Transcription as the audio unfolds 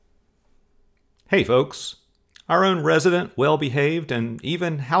Hey folks, our own resident, well-behaved, and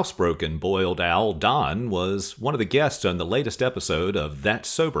even housebroken boiled owl Don was one of the guests on the latest episode of That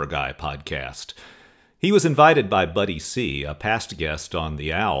Sober Guy podcast. He was invited by Buddy C., a past guest on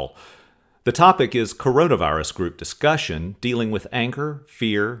The Owl. The topic is coronavirus group discussion dealing with anger,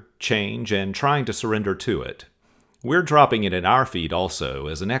 fear, change, and trying to surrender to it. We're dropping it in our feed also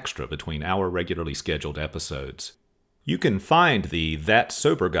as an extra between our regularly scheduled episodes. You can find the That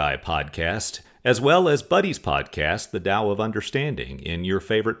Sober Guy podcast as well as Buddy's podcast, The Tao of Understanding, in your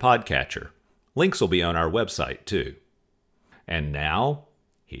favorite podcatcher. Links will be on our website, too. And now,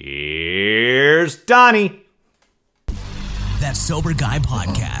 here's Donnie. That Sober Guy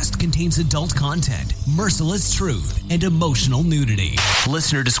podcast contains adult content, merciless truth, and emotional nudity.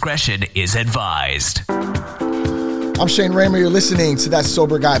 Listener discretion is advised. I'm Shane Raymer. You're listening to That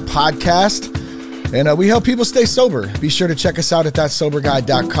Sober Guy podcast. And we help people stay sober. Be sure to check us out at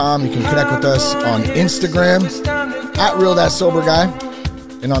thatsoberguy.com. You can connect with us on Instagram at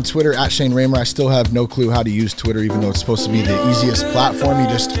RealThatSoberGuy and on Twitter at Shane Raymer. I still have no clue how to use Twitter, even though it's supposed to be the easiest platform. You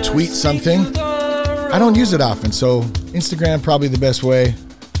just tweet something. I don't use it often, so Instagram probably the best way.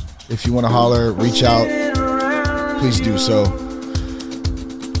 If you want to holler, reach out, please do so.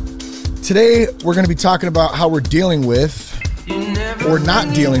 Today, we're going to be talking about how we're dealing with, or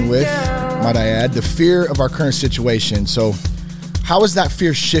not dealing with, might I add, the fear of our current situation. So how is that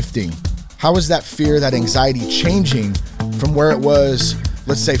fear shifting? How is that fear, that anxiety changing from where it was,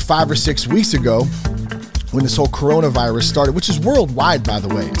 let's say 5 or 6 weeks ago when this whole coronavirus started, which is worldwide, by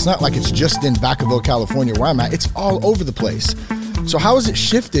the way. It's not like it's just in Vacaville, California, where I'm at. It's all over the place. So how has it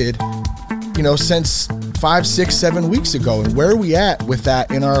shifted, since 5, 6, 7 weeks ago? And where are we at with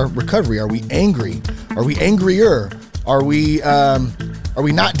that in our recovery? Are we angry? Are we angrier? Are we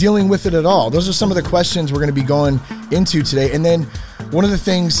not dealing with it at all? Those are some of the questions we're going to be going into today. And then one of the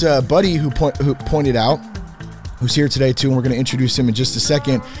things Buddy, who pointed out, who's here today too, and we're going to introduce him in just a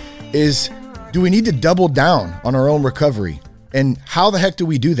second, is do we need to double down on our own recovery? And how the heck do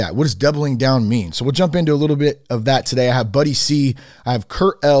we do that? What does doubling down mean? So we'll jump into a little bit of that today. I have Buddy C, I have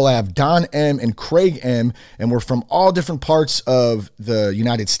Kurt L, I have Don M, and Craig M, and we're from all different parts of the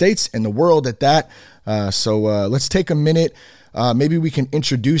United States and the world at that. So let's take a minute. Maybe we can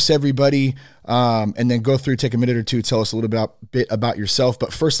introduce everybody and then go through, take a minute or two, tell us a little bit about yourself.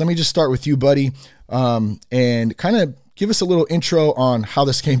 But first, let me just start with you, Buddy, and kind of give us a little intro on how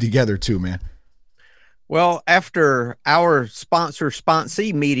this came together too, man. Well, after our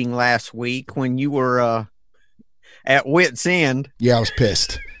sponsee meeting last week when you were at wit's end. Yeah, I was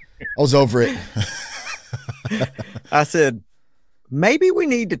pissed. I was over it. I said, maybe we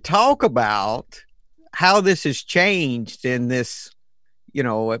need to talk about how this has changed in this,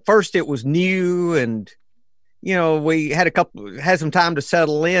 at first it was new and, we had some time to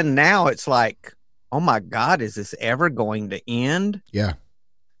settle in. Now it's like, oh my God, is this ever going to end? Yeah,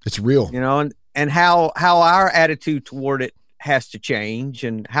 it's real. And how our attitude toward it has to change,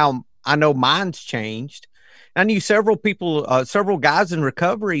 and how I know mine's changed. I knew several people, several guys in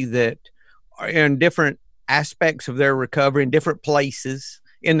recovery that are in different aspects of their recovery in different places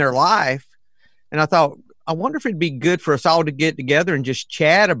in their life. And I thought, I wonder if it'd be good for us all to get together and just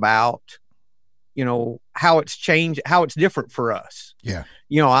chat about, how it's changed, how it's different for us. Yeah.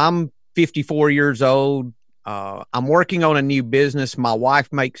 I'm 54 years old. I'm working on a new business. My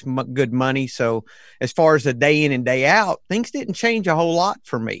wife makes good money. So as far as the day in and day out, things didn't change a whole lot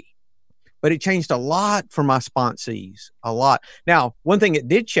for me, but it changed a lot for my sponsees, a lot. Now, one thing that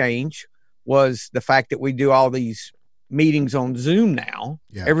did change was the fact that we do all these meetings on Zoom now.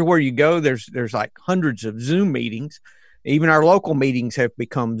 Yeah. Everywhere you go, there's like hundreds of Zoom meetings. Even our local meetings have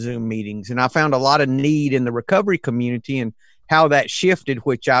become Zoom meetings. And I found a lot of need in the recovery community and how that shifted,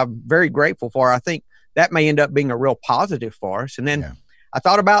 which I'm very grateful for. I think that may end up being a real positive for us. And then I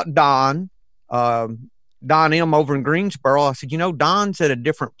thought about Don M over in Greensboro. I said, Don's at a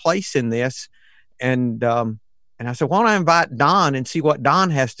different place in this. And I said, why don't I invite Don and see what Don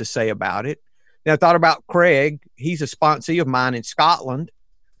has to say about it? Then I thought about Craig. He's a sponsee of mine in Scotland.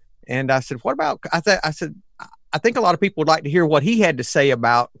 And I said, what about, I think a lot of people would like to hear what he had to say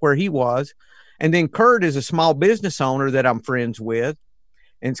about where he was. And then Kurt is a small business owner that I'm friends with,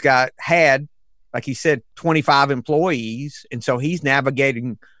 and had, like he said, 25 employees. And so he's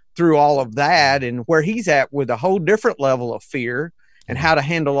navigating through all of that and where he's at with a whole different level of fear and how to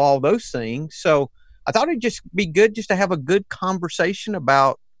handle all those things. So I thought it'd just be good just to have a good conversation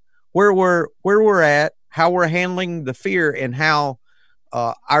about where we're at, how we're handling the fear, and how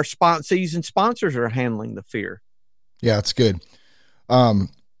our sponsees and sponsors are handling the fear. Yeah, it's good.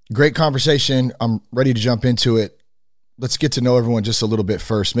 Great conversation. I'm ready to jump into it. let's get to know everyone just a little bit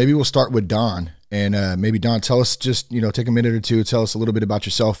first. Maybe we'll start with Don. And maybe, Don, tell us just, take a minute or two, tell us a little bit about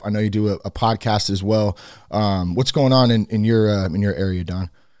yourself. I know you do a podcast as well. What's going on in your area, Don?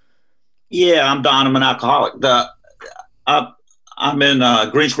 Yeah, I'm Don. I'm an alcoholic. I'm in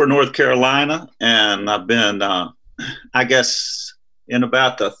Greensboro, North Carolina, and I've been, I guess, in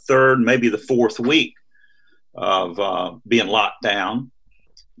about the third, maybe the fourth week of being locked down.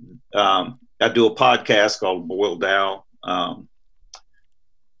 I do a podcast called Boiled Owl.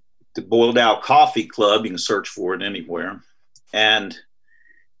 The Boiled Owl Coffee Club. You can search for it anywhere. And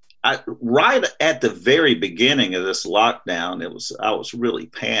right at the very beginning of this lockdown, I was really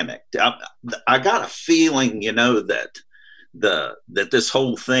panicked. I got a feeling, that this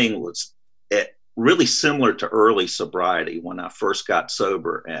whole thing was really similar to early sobriety when I first got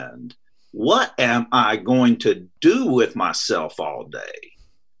sober. And what am I going to do with myself all day?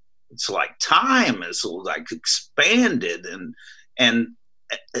 It's like time is like expanded and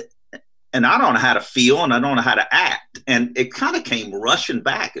I don't know how to feel and I don't know how to act. And it kind of came rushing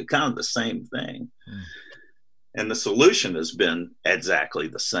back. It's kind of the same thing. And the solution has been exactly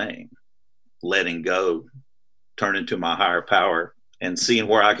the same. Letting go, turning to my higher power, and seeing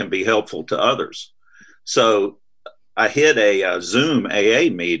where I can be helpful to others. So I hit a Zoom AA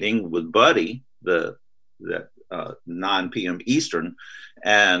meeting with Buddy, the 9 p.m. Eastern,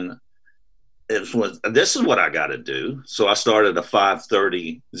 and this is what I got to do. So I started a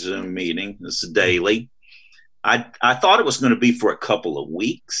 5:30 Zoom meeting. This is daily. I thought it was going to be for a couple of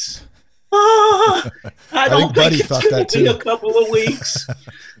weeks. I don't think it's going to be a couple of weeks.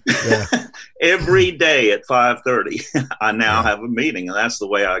 Every day at 5:30, I now have a meeting, and that's the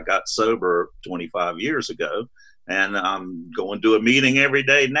way I got sober 25 years ago. And I'm going to a meeting every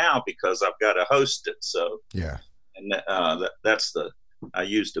day now because I've got to host it. So and that's I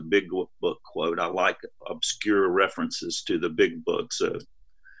used a Big Book quote. I like obscure references to the Big Book. So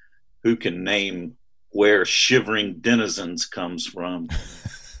who can name where Shivering Denizens comes from?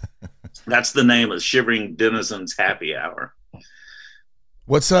 That's the name of Shivering Denizens Happy Hour.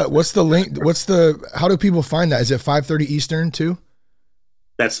 What's the link? How do people find that? Is it 5:30 Eastern too?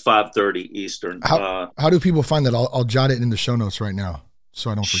 That's 5:30 Eastern. How do people find that? I'll jot it in the show notes right now so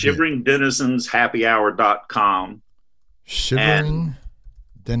I don't forget. ShiveringDenizensHappyHour.com. Shivering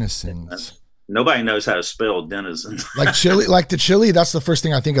Denizens. Nobody knows how to spell denizens. Like chili, like the chili. That's the first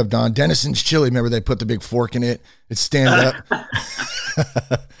thing I think of, Don. Denizens chili. Remember they put the big fork in it. It stand up.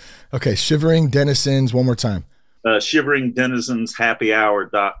 Okay, Shivering Denizens. One more time.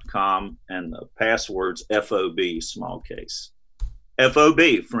 ShiveringDenizensHappyHour.com, and the password's FOB, small case.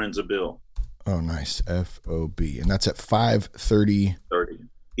 FOB, Friends of Bill. Oh, nice. FOB. And that's at 5:30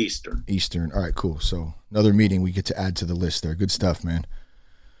 Eastern. All right, cool. So another meeting we get to add to the list there. Good stuff, man.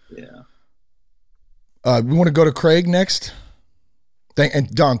 Yeah. We want to go to Craig next. And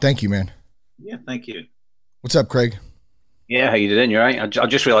Don, thank you, man. Yeah, thank you. What's up, Craig? Yeah, how you doing? You right? I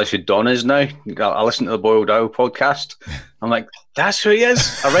just realised who Don is now. I listened to the Boiled Owl podcast. I'm like, that's who he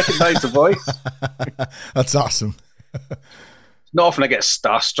is. I recognise the voice. That's awesome. Not often I get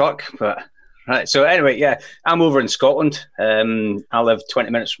starstruck, but right. So anyway, yeah, I'm over in Scotland. I live 20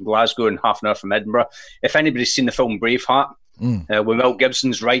 minutes from Glasgow and half an hour from Edinburgh. If anybody's seen the film Braveheart, when Mel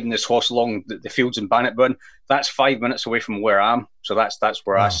Gibson's riding this horse along the fields in Bannockburn, that's 5 minutes away from where I am. So that's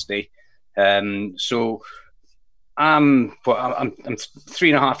where I stay. So I'm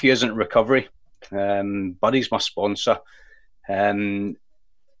 3.5 years into recovery. Buddy's my sponsor, and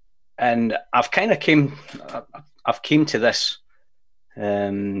I've kind of came to this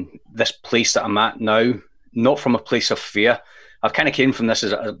place that I'm at now, not from a place of fear. I've kind of came from this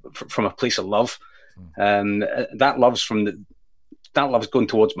from a place of love. That love's going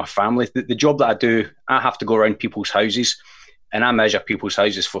towards my family. The job that I do, I have to go around people's houses, and I measure people's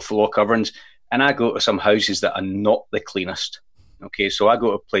houses for floor coverings. And I go to some houses that are not the cleanest. Okay, so I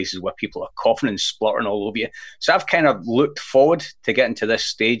go to places where people are coughing and spluttering all over you. So I've kind of looked forward to getting to this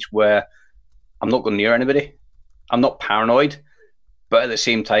stage where I'm not going near anybody. I'm not paranoid, but at the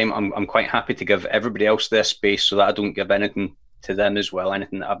same time, I'm quite happy to give everybody else their space so that I don't give anything to them as well,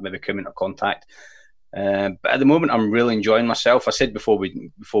 anything that I've maybe come into contact. But at the moment, I'm really enjoying myself. I said before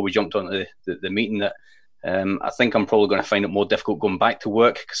we jumped onto the meeting that I think I'm probably going to find it more difficult going back to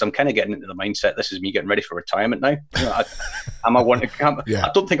work because I'm kind of getting into the mindset. This is me getting ready for retirement now. I don't think I'm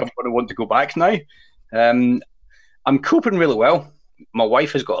going to want to go back now. I'm coping really well. My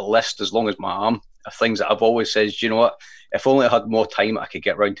wife has got a list as long as my arm of things that I've always said, you know what, if only I had more time, I could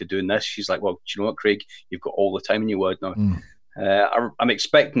get around to doing this. She's like, well, do you know what, Craig, you've got all the time in your world now. I'm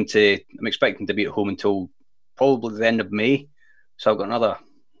expecting to be at home until probably the end of May. So I've got another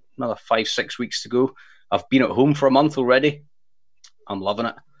 5-6 weeks to go. I've been at home for a month already. I'm loving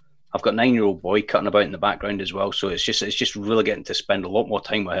it. I've got a 9-year-old boy cutting about in the background as well. So it's just really getting to spend a lot more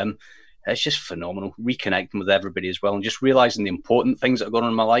time with him. It's just phenomenal, reconnecting with everybody as well, and just realizing the important things that are going on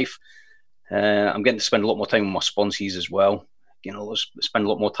in my life. I'm getting to spend a lot more time with my sponsees as well. Spend a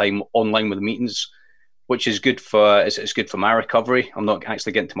lot more time online with meetings, which is good for it's good for my recovery. I'm not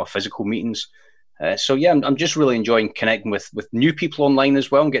actually getting to my physical meetings. So yeah, I'm just really enjoying connecting with new people online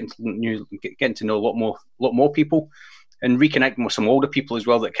as well, and getting to know a lot more people, and reconnecting with some older people as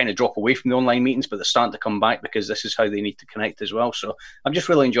well that kind of drop away from the online meetings, but they're starting to come back because this is how they need to connect as well. So I'm just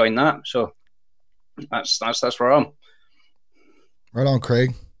really enjoying that. So that's where I am. Right on,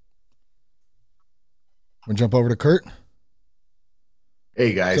 Craig. We'll jump over to Kurt.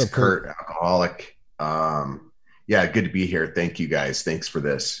 Hey guys, up, Kurt, alcoholic. Yeah, good to be here. Thank you guys. Thanks for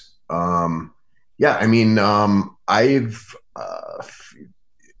this. Yeah, I mean, I've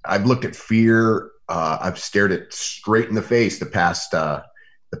looked at fear. I've stared it straight in the face the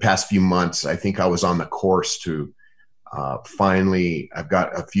past few months. I think I was on the course to finally. I've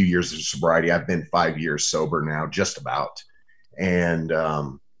got a few years of sobriety. I've been 5 years sober now, just about, and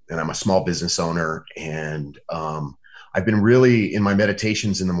I'm a small business owner. And I've been really, in my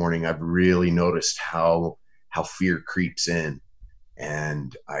meditations in the morning, I've really noticed how fear creeps in,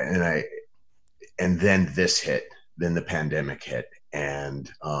 and then this hit, then the pandemic hit,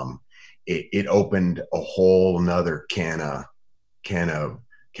 and it opened a whole nother can of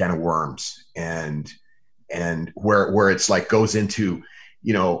worms, and where it's like goes into,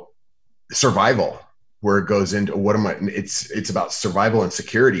 survival, where it goes into it's about survival and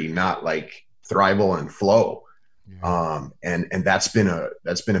security, not like thrival and flow. Yeah. And that's been a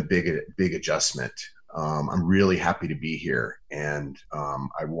big adjustment. I'm really happy to be here, and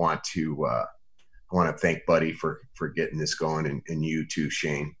I want to thank Buddy for getting this going, and you too,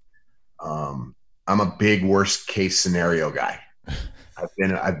 Shane. I'm a big worst case scenario guy.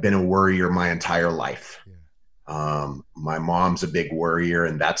 I've been a worrier my entire life. Yeah. My mom's a big worrier,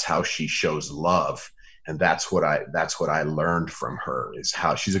 and that's how she shows love. And that's what I learned from her, is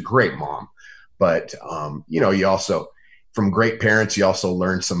how she's a great mom. But, you also, from great parents, you also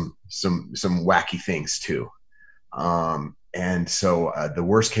learn some wacky things too. And so the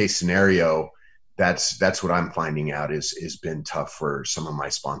worst case scenario, that's what I'm finding out is been tough for some of my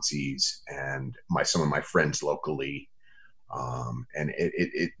sponsees and some of my friends locally. And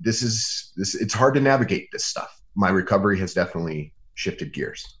it's hard to navigate this stuff. My recovery has definitely shifted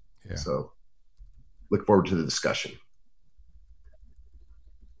gears. Yeah. So look forward to the discussion.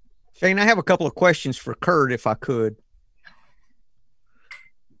 Shane, I have a couple of questions for Kurt, if I could.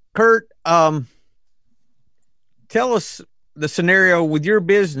 Kurt, tell us the scenario with your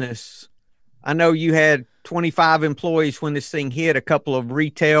business. I know you had 25 employees when this thing hit, a couple of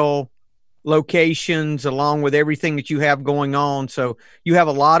retail locations, along with everything that you have going on. So you have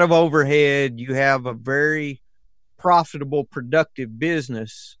a lot of overhead. You have a very profitable, productive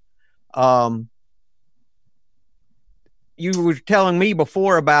business. You were telling me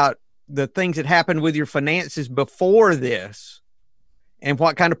before about the things that happened with your finances before this, and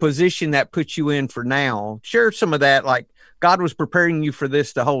what kind of position that puts you in for now. Share some of that, like God was preparing you for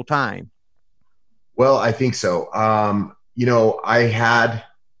this the whole time. Well, I think so. I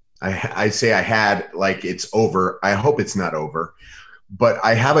say I had, like it's over. I hope it's not over, but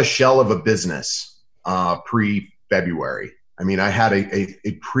I have a shell of a business pre-February. I mean, I had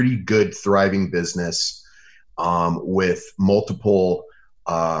a pretty good thriving business with multiple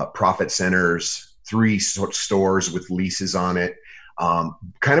profit centers, 3 stores with leases on it,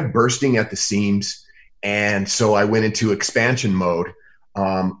 kind of bursting at the seams. And so I went into expansion mode.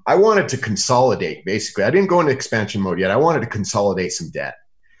 I wanted to consolidate, basically. I didn't go into expansion mode yet. I wanted to consolidate some debt.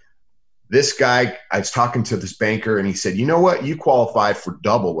 This guy, I was talking to this banker, and he said, you know what? You qualify for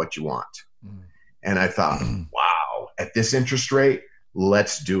double what you want. And I thought, wow, at this interest rate,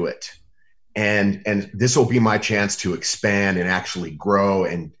 let's do it. And this will be my chance to expand and actually grow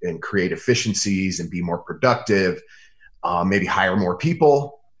and create efficiencies and be more productive, maybe hire more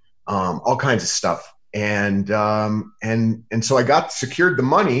people, all kinds of stuff. And so I secured the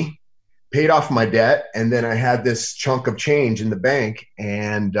money, paid off my debt, and then I had this chunk of change in the bank,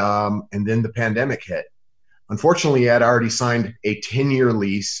 and then the pandemic hit. Unfortunately, I had already signed a 10-year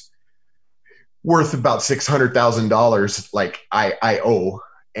lease worth about $600,000, like I owe.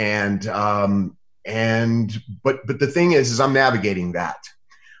 But the thing is I'm navigating that,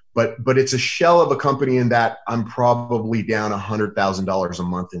 but it's a shell of a company in that I'm probably down $100,000 a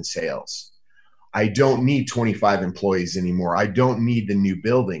month in sales. I don't need 25 employees anymore. I don't need the new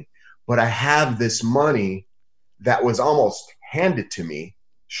building, but I have this money that was almost handed to me.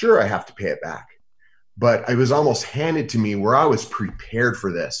 Sure, I have to pay it back, but it was almost handed to me where I was prepared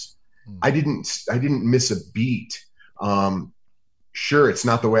for this. I didn't miss a beat. Sure, it's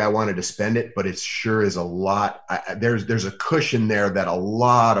not the way I wanted to spend it, but it sure is a lot. There's a cushion there that a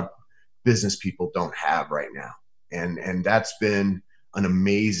lot of business people don't have right now. And that's been an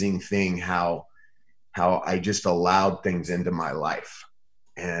amazing thing, how I just allowed things into my life.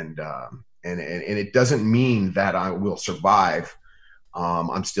 And it doesn't mean that I will survive.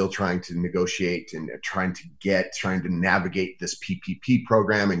 I'm still trying to negotiate and trying to navigate this PPP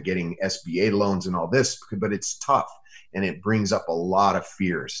program and getting SBA loans and all this, but it's tough. And it brings up a lot of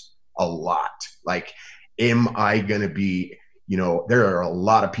fears, a lot. Like, am I going to be, there are a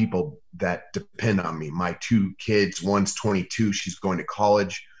lot of people that depend on me. My 2 kids, one's 22, she's going to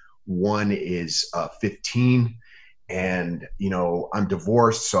college. One is 15. And, I'm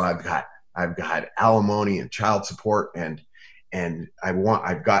divorced. So I've got alimony and child support, and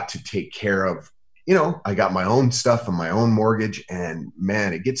I've got to take care of, I got my own stuff and my own mortgage, and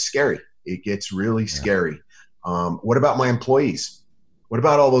man, it gets scary. It gets really scary. What about my employees? What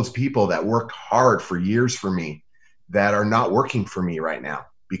about all those people that worked hard for years for me that are not working for me right now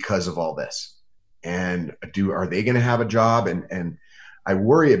because of all this? And are they going to have a job? And I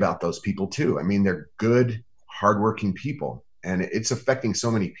worry about those people too. I mean, they're good, hardworking people, and it's affecting so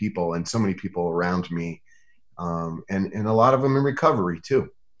many people and so many people around me. And a lot of them in recovery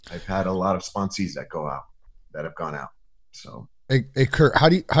too. I've had a lot of sponsees that have gone out. So, hey Kurt, how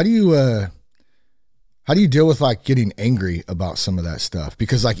do you deal with like getting angry about some of that stuff?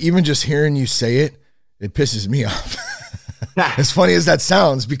 Because like, even just hearing you say it pisses me off. As funny as that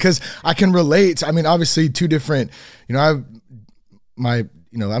sounds, because I can relate. I mean, obviously 2 different, I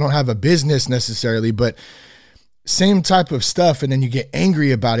don't have a business necessarily, but same type of stuff. And then you get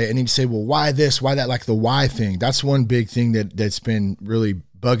angry about it and you say, well, why this, why that? Like the why thing. That's one big thing that's been really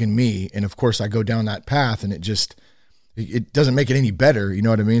bugging me. And of course I go down that path and it doesn't make it any better. You know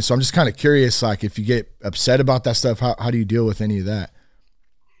what I mean? So I'm just kind of curious, like, if you get upset about that stuff, how do you deal with any of that?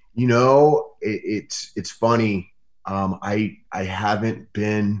 It's funny. I haven't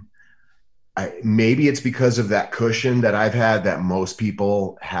been, maybe it's because of that cushion that I've had that most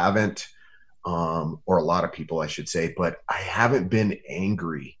people haven't, or a lot of people, I should say, but I haven't been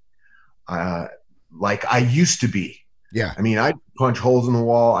angry, like I used to be. Yeah. I mean, I punch holes in the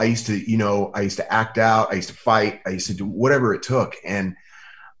wall. I used to act out. I used to fight. I used to do whatever it took. And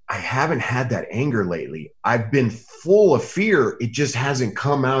I haven't had that anger lately. I've been full of fear. It just hasn't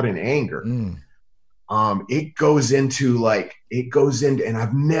come out in anger. It goes into, and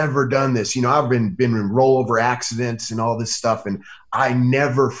I've never done this. I've been in rollover accidents and all this stuff, and I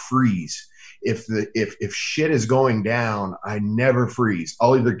never freeze. If shit is going down, I never freeze.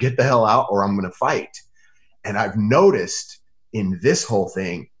 I'll either get the hell out or I'm going to fight. And I've noticed in this whole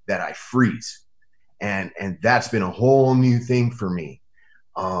thing that I freeze, and that's been a whole new thing for me.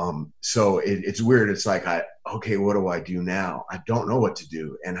 So it's weird. It's like, okay, what do I do now? I don't know what to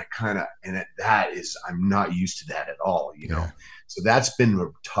do. And I'm not used to that at all, So that's been a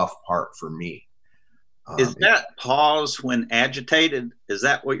tough part for me. Is that pause when agitated? Is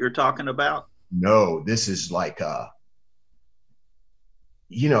that what you're talking about? No, this is like,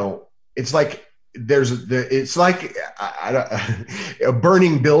 it's like, it's like a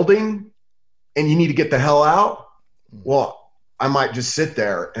burning building and you need to get the hell out. Well, I might just sit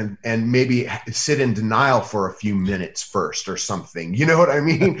there and maybe sit in denial for a few minutes first or something. You know what I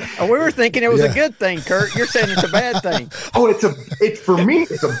mean? We were thinking it was a good thing, Kurt. You're saying it's a bad thing. Oh, for me,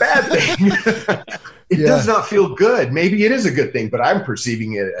 it's a bad thing. It does not feel good. Maybe it is a good thing, but I'm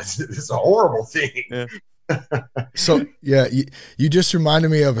perceiving it as a horrible thing. Yeah. So you just reminded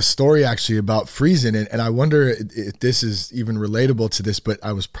me of a story actually about freezing, and I wonder if this is even relatable to this, but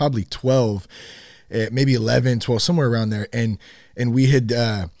I was probably 12, maybe 11, 12, somewhere around there. And we had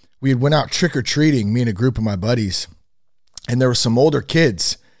went out trick-or-treating, me and a group of my buddies, and there were some older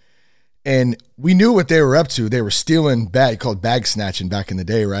kids, and we knew what they were up to. They were stealing called bag snatching back in the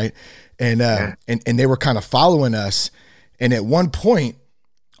day. Right. And they were kind of following us. And at one point,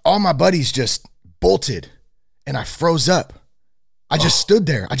 all my buddies just bolted. And I froze up. I just stood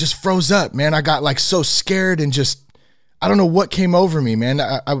there. I just froze up, man. I got like so scared and just, I don't know what came over me, man.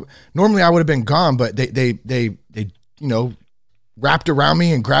 I normally I would have been gone, but they wrapped around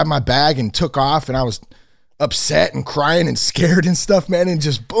me and grabbed my bag and took off, and I was upset and crying and scared and stuff, man. And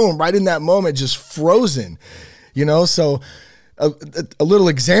just boom, right in that moment, just frozen, So a little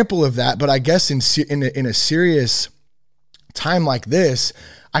example of that, but I guess in a serious time like this,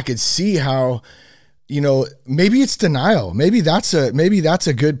 I could see how, maybe it's denial. Maybe that's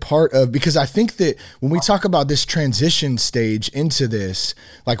a good part of, because I think that when we talk about this transition stage into this,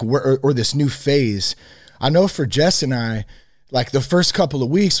 like or this new phase, I know for Jess and I, like the first couple of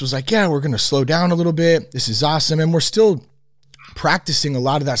weeks was like, yeah, we're going to slow down a little bit. This is awesome. And we're still practicing a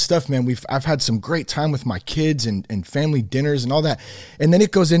lot of that stuff, man. I've had some great time with my kids and family dinners and all that. And then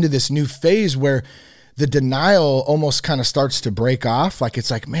it goes into this new phase where the denial almost kind of starts to break off. Like,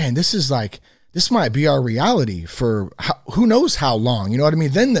 it's like, man, this might be our reality for who knows how long, you know what I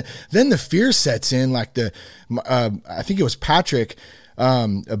mean? Then the fear sets in, like I think it was Patrick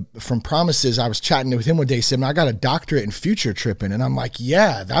from Promises. I was chatting with him one day. He said, man, I got a doctorate in future tripping. And I'm like,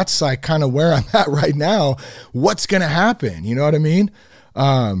 yeah, that's like kind of where I'm at right now. What's going to happen? You know what I mean?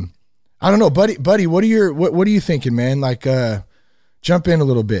 I don't know, buddy, what are you thinking, man? Like, jump in a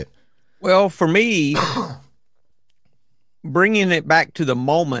little bit. Well, for me, bringing it back to the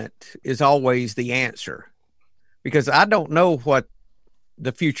moment is always the answer, because I don't know what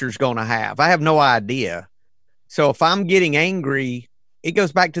the future's going to have. I have no idea. So if I'm getting angry, it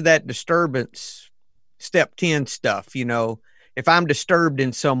goes back to that disturbance, step 10 stuff. If I'm disturbed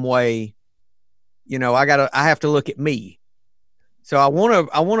in some way, I have to look at me. So I want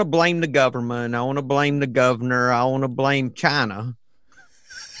to blame the government. I want to blame the governor. I want to blame China.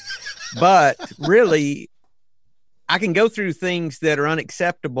 But really, I can go through things that are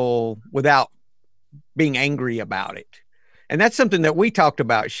unacceptable without being angry about it. And that's something that we talked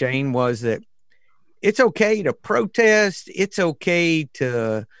about, Shane, was that it's okay to protest. It's okay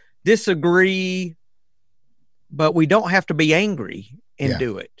to disagree, but we don't have to be angry and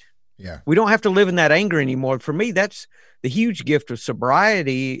do it. Yeah. We don't have to live in that anger anymore. For me, that's the huge gift of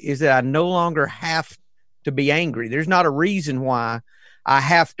sobriety, is that I no longer have to be angry. There's not a reason why I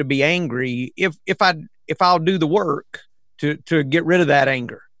have to be angry if I'll do the work to get rid of that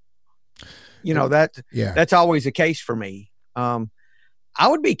anger. That's always the case for me. I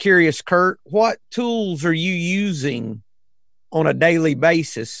would be curious, Kurt, what tools are you using on a daily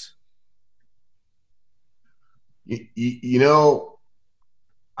basis?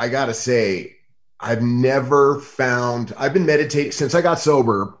 I got to say, I've been meditating since I got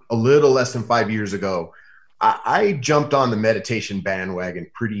sober a little less than 5 years ago. I jumped on the meditation bandwagon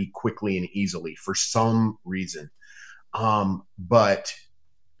pretty quickly and easily for some reason. But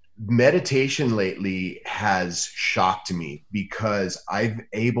meditation lately has shocked me, because I've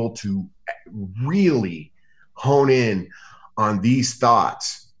able to really hone in on these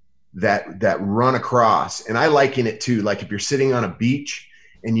thoughts that run across. And I liken it to, like, if you're sitting on a beach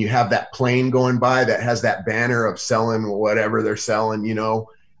and you have that plane going by that has that banner of selling whatever they're selling,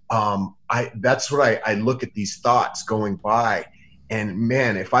 that's what I look at these thoughts going by. And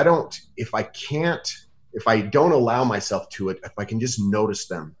man, if I don't allow myself to it, if I can just notice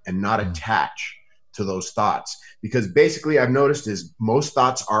them and not attach to those thoughts, because basically I've noticed is most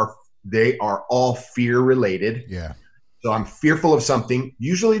thoughts are all fear related. Yeah. So I'm fearful of something,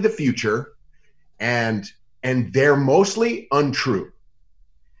 usually the future, and they're mostly untrue.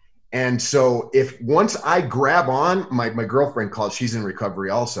 And so if once I grab on, my girlfriend she's in recovery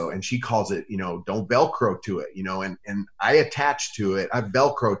also, and she calls it, don't Velcro to it, and I attach to it, I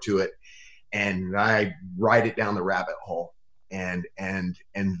Velcro to it, and I ride it down the rabbit hole. And then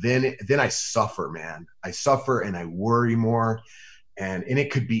I suffer, man. I suffer and I worry more, and it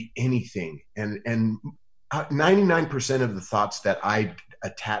could be anything. And 99% of the thoughts that I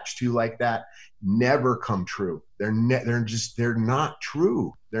attach to like that never come true. They're not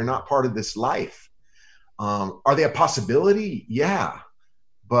true. They're not part of this life. Are they a possibility? Yeah.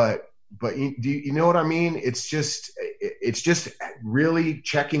 But you know what I mean? It's just really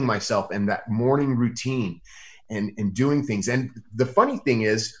checking myself and that morning routine and doing things. And the funny thing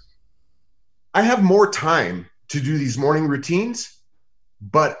is, I have more time to do these morning routines,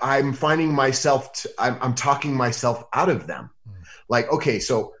 but I'm finding myself, I'm talking myself out of them. Like, okay,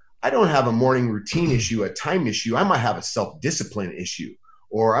 so I don't have a morning routine issue, a time issue. I might have a self-discipline issue,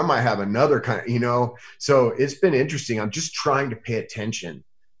 or I might have another kind of, so it's been interesting. I'm just trying to pay attention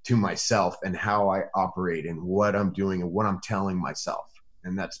to myself and how I operate and what I'm doing and what I'm telling myself.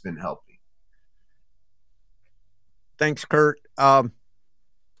 And that's been helping. Thanks, Kurt. How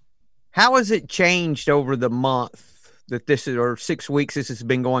has it changed over the month that or 6 weeks this has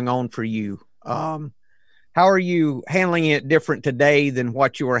been going on for you? How are you handling it different today than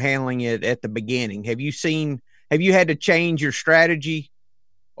what you were handling it at the beginning? Have you had to change your strategy,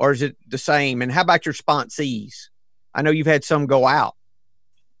 or is it the same? And how about your sponsees? I know you've had some go out.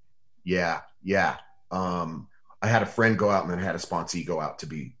 Yeah. I had a friend go out and then I had a sponsee go out, to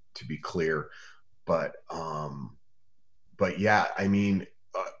be clear. But yeah, I mean,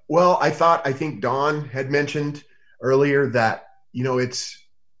 Well, I think Dawn had mentioned earlier that,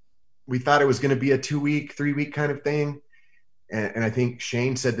 we thought it was going to be a 2-week, 3-week kind of thing. And I think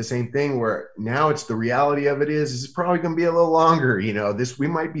Shane said the same thing, where now it's the reality of it is probably going to be a little longer. We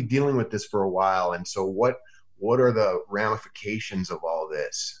might be dealing with this for a while. And so what are the ramifications of all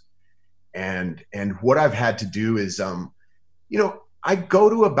this? And what I've had to do is, I go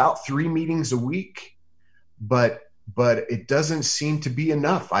to about 3 meetings a week, but it doesn't seem to be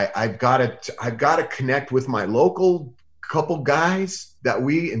enough. I've got to connect with my local couple guys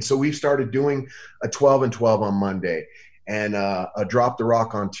so we've started doing a 12 and 12 on Monday, and a Drop the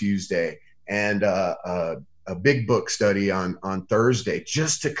Rock on Tuesday, and a big book study on Thursday,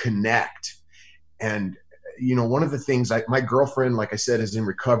 just to connect. And one of the things, my girlfriend, like I said, is in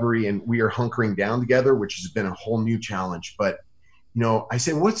recovery, and we are hunkering down together, which has been a whole new challenge. But I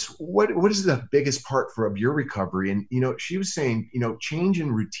said, what is the biggest part of your recovery? And she was saying, change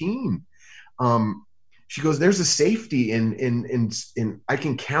in routine. She goes, there's a safety in I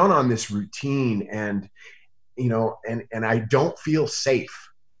can count on this routine, and I don't feel safe,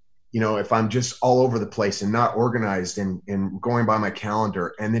 if I'm just all over the place and not organized and going by my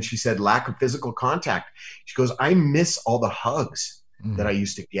calendar. And then she said, lack of physical contact. She goes, I miss all the hugs that I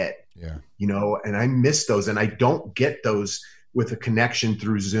used to get, and I miss those, and I don't get those with a connection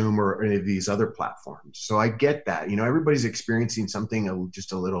through Zoom or any of these other platforms. So I get that, everybody's experiencing something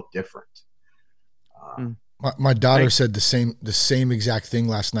just a little different. My daughter said the same exact thing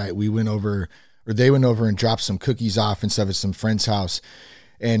last night. They went over and dropped some cookies off and stuff at some friend's house.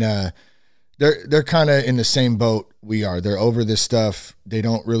 And they're kind of in the same boat we are. They're over this stuff. They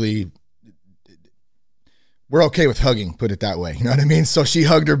don't really, we're okay with hugging, put it that way. You know what I mean? So she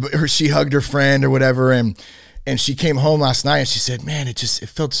hugged her friend or whatever. And she came home last night and she said, man, it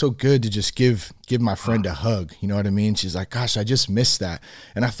felt so good to just give my friend a hug. You know what I mean? She's like, gosh, I just missed that.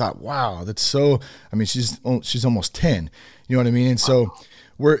 And I thought, wow, that's so, I mean, she's almost 10, you know what I mean? And so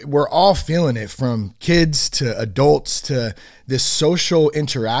we're all feeling it, from kids to adults, to this social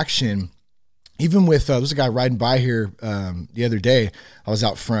interaction. Even with, there was a guy riding by here the other day. I was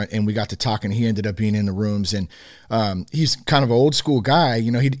out front and we got to talking. He ended up being in the rooms, and he's kind of an old school guy. He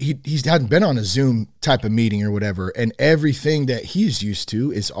hadn't been on a Zoom type of meeting or whatever. And everything that he's used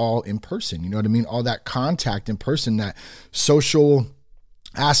to is all in person. You know what I mean? All that contact in person, that social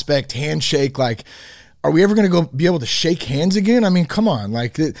aspect, handshake, like, are we ever going to go be able to shake hands again? I mean, come on,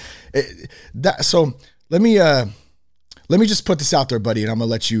 like that. So let me just put this out there, buddy, and I'm going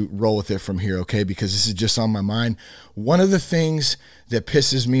to let you roll with it from here, okay? Because this is just on my mind. One of the things that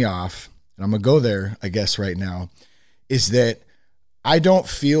pisses me off, and I'm going to go there, I guess, right now, is that I don't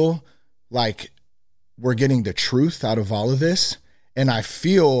feel like we're getting the truth out of all of this. And I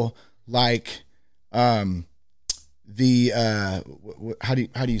feel like how do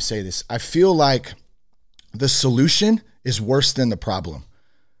you say this? I feel like the solution is worse than the problem.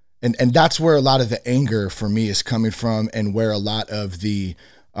 And that's where a lot of the anger for me is coming from, and where a lot of the,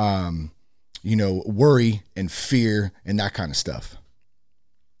 worry and fear and that kind of stuff.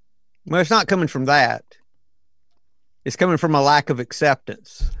 Well, it's not coming from that. It's coming from a lack of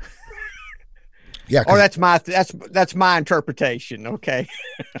acceptance. Yeah. Or that's my interpretation. Okay.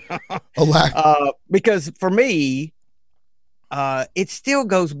 A lack. Because for me, it still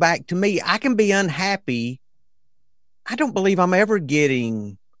goes back to me. I can be unhappy. I don't believe I'm ever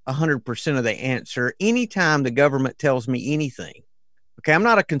getting 100% of the answer anytime the government tells me anything. Okay, I'm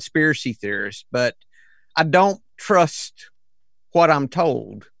not a conspiracy theorist, but I don't trust what I'm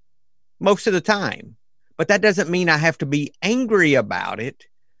told most of the time. But that doesn't mean I have to be angry about it.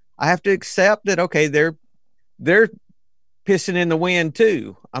 I have to accept that, okay, they're pissing in the wind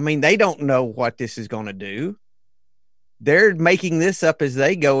too. I mean, they don't know what this is going to do. They're making this up as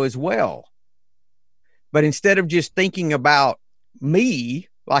they go as well. But instead of just thinking about me,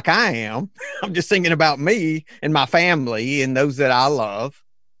 like I am, I'm just thinking about me and my family and those that I love.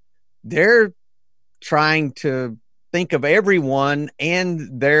 They're trying to think of everyone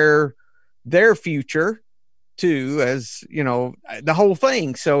and their future too, as the whole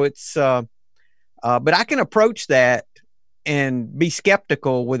thing. So it's, but I can approach that and be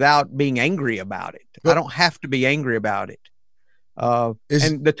skeptical without being angry about it. I don't have to be angry about it. And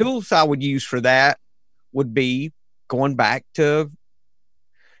the tools I would use for that would be going back to,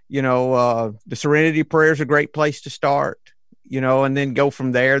 the Serenity Prayer is a great place to start, and then go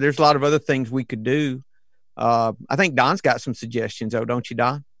from there. There's a lot of other things we could do. I think Don's got some suggestions, though, don't you,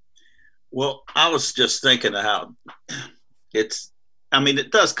 Don? Well, I was just thinking of how it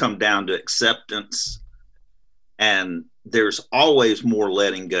does come down to acceptance, and there's always more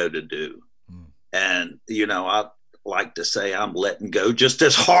letting go to do. And, like to say I'm letting go just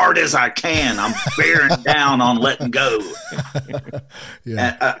as hard as I can. I'm bearing down on letting go.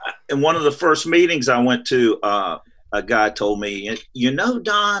 Yeah. And one of the first meetings I went to, a guy told me,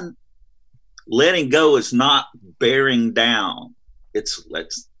 Don, letting go is not bearing down. It's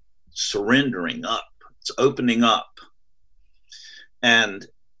surrendering up. It's opening up. And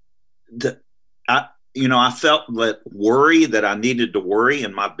I felt that worry that I needed to worry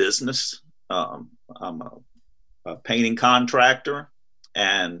in my business. I'm a painting contractor,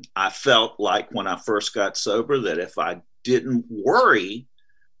 and I felt like when I first got sober that if I didn't worry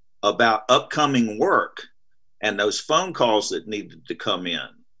about upcoming work and those phone calls that needed to come in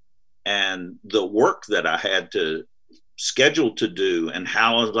and the work that I had to schedule to do and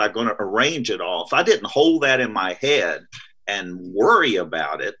how was I going to arrange it all, if I didn't hold that in my head and worry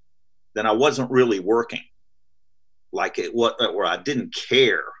about it, then I wasn't really working. Like where I didn't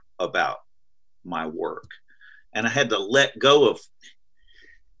care about my work. And I had to let go of,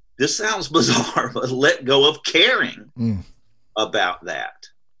 this sounds bizarre, but let go of caring about that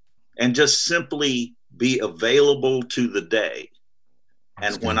and just simply be available to the day.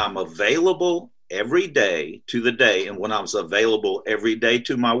 And when I'm available every day to the day, and when I was available every day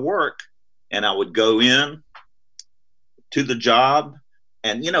to my work, and I would go in to the job,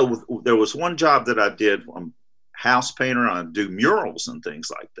 and there was one job that I did. I'm house painter. I do murals and things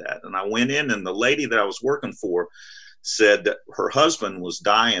like that. And I went in, and the lady that I was working for said that her husband was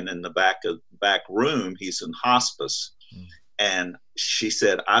dying in the back room. He's in hospice. And she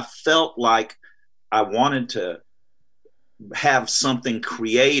said, I felt like I wanted to have something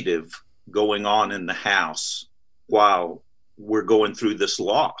creative going on in the house while we're going through this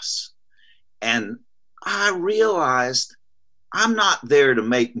loss. And I realized I'm not there to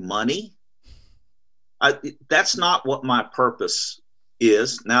make money. That's not what my purpose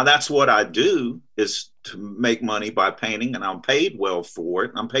is. Now, that's what I do, is to make money by painting, and I'm paid well for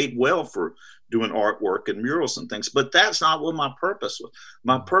it. I'm paid well for doing artwork and murals and things, but that's not what my purpose was.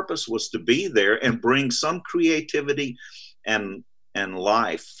 My purpose was to be there and bring some creativity and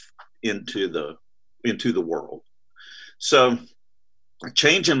life into the world. So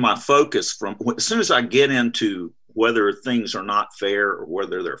changing my focus from, as soon as I get into whether things are not fair or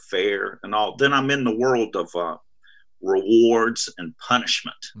whether they're fair and all, then I'm in the world of rewards and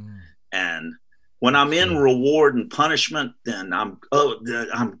punishment. And when I'm in reward and punishment, then I'm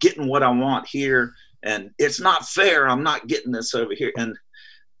getting what I want here, and it's not fair. I'm not getting this over here. And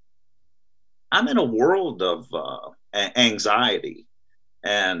I'm in a world of anxiety.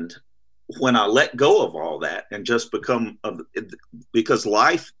 And when I let go of all that and just because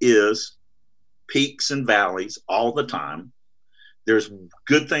life is peaks and valleys all the time. There's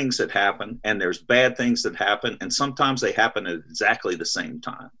good things that happen and there's bad things that happen. And sometimes they happen at exactly the same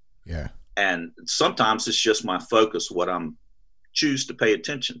time. Yeah. And sometimes it's just my focus, what I'm choose to pay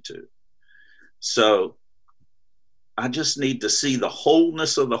attention to. So I just need to see the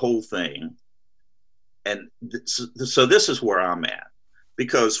wholeness of the whole thing. And so this is where I'm at,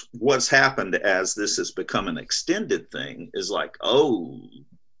 because what's happened as this has become an extended thing is like,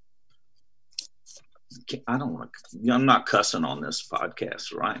 I'm not cussing on this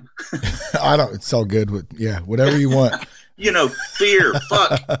podcast, right? It's all good whatever you want. Fear,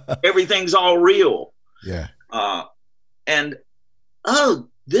 fuck, everything's all real. Yeah. And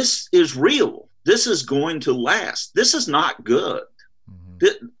this is real. This is going to last. This is not good.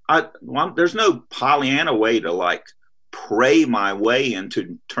 There's no Pollyanna way to pray my way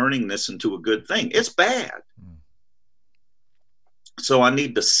into turning this into a good thing. It's bad. So I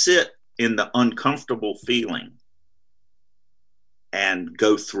need to sit in the uncomfortable feeling and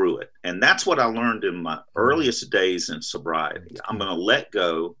go through it. And that's what I learned in my earliest days in sobriety. I'm going to let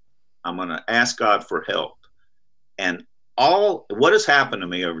go. I'm going to ask God for help. And all what has happened to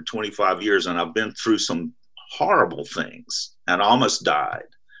me over 25 years, and I've been through some horrible things and almost died.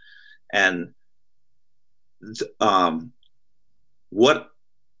 And what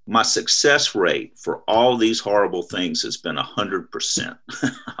my success rate for all these horrible things has been 100%.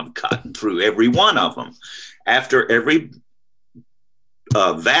 I've gotten through every one of them. After every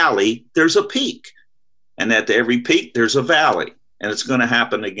valley, there's a peak. And at every peak, there's a valley. And it's going to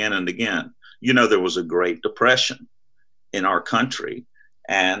happen again and again. There was a Great Depression in our country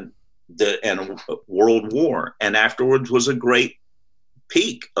and a World War. And afterwards was a great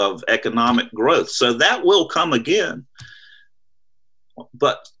peak of economic growth. So that will come again.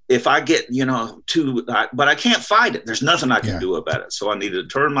 But if I get, but I can't fight it. There's nothing I can do about it. So I need to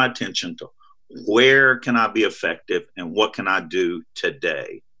turn my attention to where can I be effective and what can I do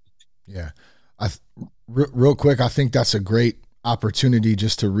today? Yeah. Real quick, I think that's a great opportunity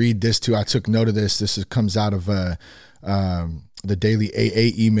just to read this too. I took note of this. Comes out of the daily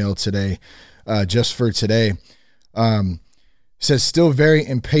AA email today, just for today. Says, still very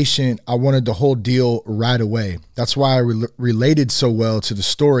impatient. I wanted the whole deal right away. That's why I related so well to the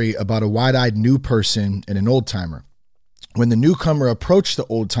story about a wide-eyed new person and an old timer. When the newcomer approached the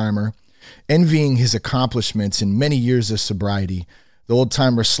old timer, envying his accomplishments in many years of sobriety, the old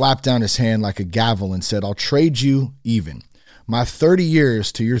timer slapped down his hand like a gavel and said, I'll trade you even. My 30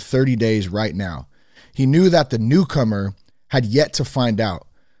 years to your 30 days right now. He knew that the newcomer had yet to find out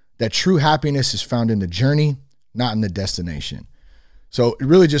that true happiness is found in the journey, not in the destination. So it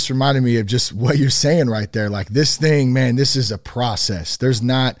really just reminded me of just what you're saying right there. Like this thing, man, this is a process. There's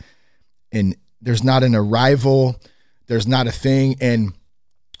not an arrival. There's not a thing. And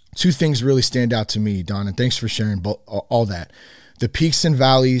two things really stand out to me, Don, and thanks for sharing all that. The peaks and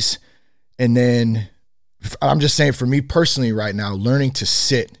valleys. And then I'm just saying for me personally right now, learning to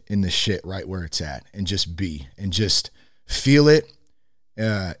sit in the shit right where it's at and just be and just feel it,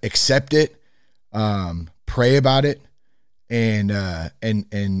 accept it, pray about it. And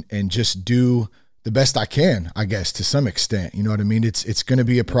just do the best I can, I guess, to some extent. You know what I mean? It's going to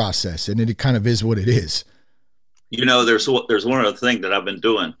be a process, and it kind of is what it is. You know, there's one other thing that I've been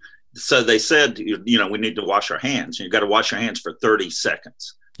doing. So they said, we need to wash our hands. You got to wash your hands for 30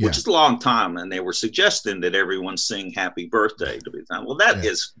 seconds, which is a long time. And they were suggesting that everyone sing "Happy Birthday" to be done. Well, that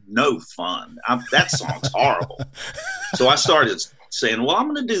is no fun. That song's horrible. So I started saying, well, I'm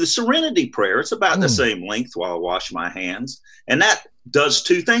going to do the Serenity Prayer. It's about the same length while I wash my hands. And that does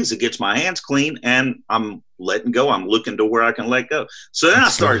two things. It gets my hands clean and I'm letting go. I'm looking to where I can let go. So then I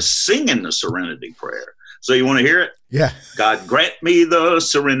started singing the Serenity Prayer. So you want to hear it? Yeah. God grant me the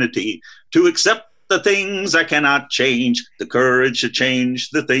serenity to accept the things I cannot change, the courage to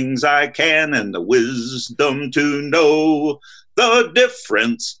change the things I can, and the wisdom to know the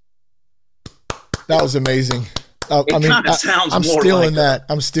difference. That was amazing. I'm stealing that.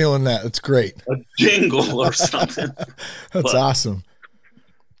 I'm stealing that. It's great. A jingle or something. That's awesome.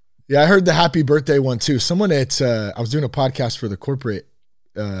 Yeah, I heard the happy birthday one too. Someone I was doing a podcast for the corporate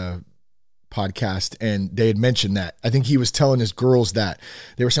podcast, and they had mentioned that. I think he was telling his girls that.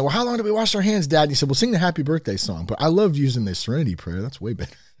 They were saying, well, how long do we wash our hands, Dad? And he said, well, sing the happy birthday song. But I love using the Serenity Prayer. That's way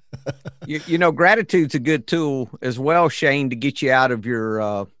better. Gratitude's a good tool as well, Shane, to get you out of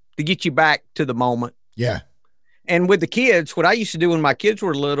your, to get you back to the moment. Yeah. And with the kids, what I used to do when my kids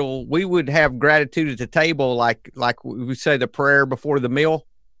were little, we would have gratitude at the table, like we say the prayer before the meal.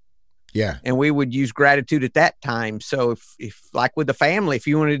 Yeah. And we would use gratitude at that time. So if like with the family, if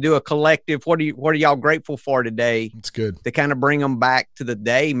you want to do a collective, what are y'all grateful for today? It's good to kind of bring them back to the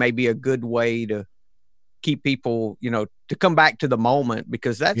day. Maybe a good way to keep people, to come back to the moment,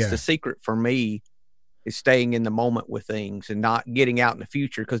 because that's the secret for me, is staying in the moment with things and not getting out in the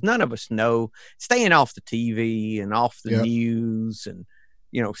future. Because none of us know, staying off the TV and off the news and,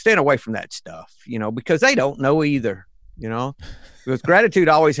 staying away from that stuff, because they don't know either, because gratitude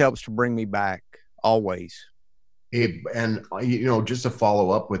always helps to bring me back, always. And, just to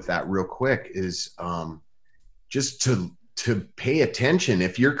follow up with that real quick is just to pay attention.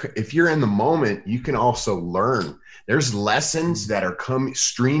 If you're in the moment, you can also learn. There's lessons that are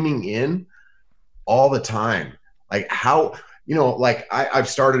streaming in all the time. Like how, I've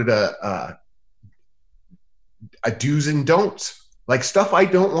started a do's and don'ts, like stuff I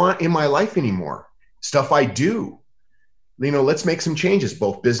don't want in my life anymore, stuff I do. Let's make some changes,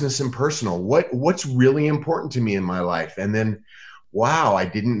 both business and personal. What's really important to me in my life? And then, wow, I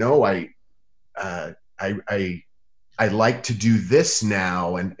didn't know I like to do this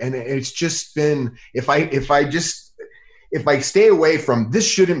now. And it's just been, if I stay away from this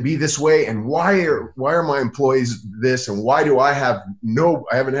shouldn't be this way, and why are my employees this, and why do I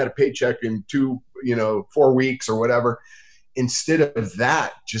haven't had a paycheck in 4 weeks or whatever. Instead of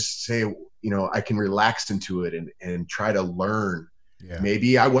that, just say, I can relax into it and try to learn. Yeah.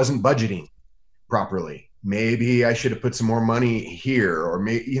 Maybe I wasn't budgeting properly. Maybe I should have put some more money here, or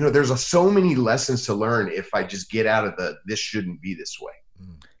maybe, there's so many lessons to learn if I just get out of this shouldn't be this way.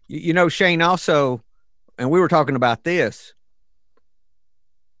 Shane, also, and we were talking about this,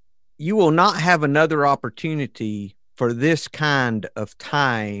 you will not have another opportunity for this kind of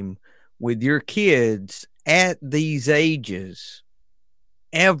time with your kids at these ages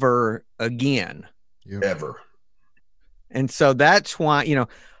ever again. Ever. And so that's why,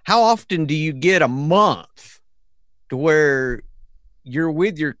 how often do you get a month to where you're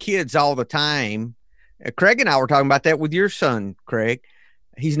with your kids all the time? Craig and I were talking about that with your son, Craig.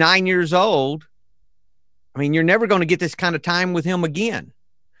 He's 9 years old. I mean, you're never going to get this kind of time with him again.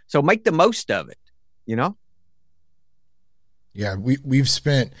 So make the most of it, Yeah, we've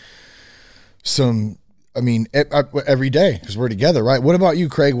spent every day because we're together, right? What about you,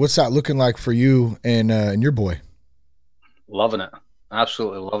 Craig? What's that looking like for you and your boy? Loving it.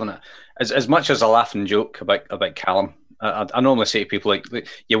 Absolutely loving it. As much as I laugh and joke about Callum, I normally say to people like,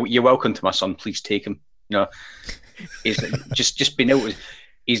 you're welcome to my son, please take him. You know, he's just being able to,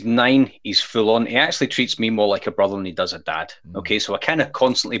 he's 9, he's full on. He actually treats me more like a brother than he does a dad. Okay, so I kind of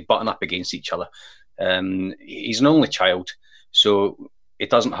constantly button up against each other. He's an only child, so it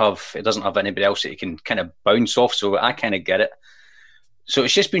doesn't have anybody else that he can kind of bounce off. So I kind of get it. So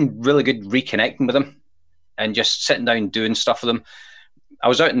it's just been really good reconnecting with him and just sitting down doing stuff with him. I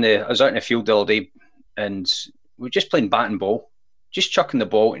was out in the field the other day, and we were just playing bat and ball, just chucking the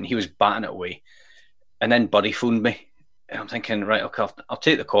ball, and he was batting it away. And then Buddy phoned me, and I'm thinking, right, okay, I'll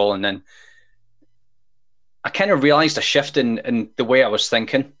take the call. And then I kind of realised a shift in the way I was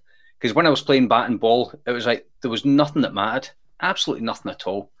thinking, because when I was playing bat and ball, it was like there was nothing that mattered, absolutely nothing at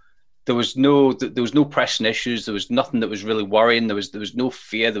all. There was no pressing issues. There was nothing that was really worrying. There was no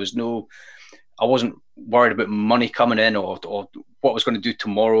fear. I wasn't worried about money coming in or what I was going to do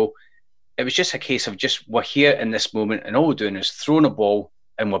tomorrow. It was just a case of just, we're here in this moment, and all we're doing is throwing a ball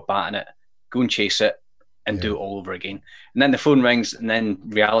and we're batting it, go and chase it and do it all over again. And then the phone rings, and then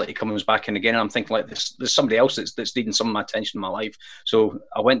reality comes back in again. And I'm thinking, like, there's somebody else that's needing some of my attention in my life. So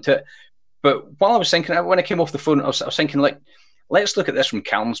I went to it. But while I was thinking, when I came off the phone, I was thinking, like, let's look at this from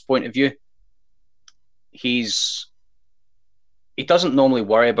Callum's point of view. He doesn't normally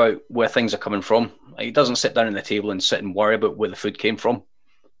worry about where things are coming from. Like, he doesn't sit down at the table and sit and worry about where the food came from.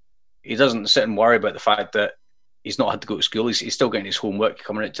 He doesn't sit and worry about the fact that he's not had to go to school. He's still getting his homework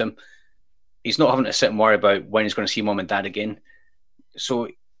coming out to him. He's not having to sit and worry about when he's going to see mum and dad again. So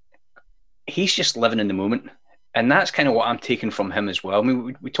he's just living in the moment. And that's kind of what I'm taking from him as well. I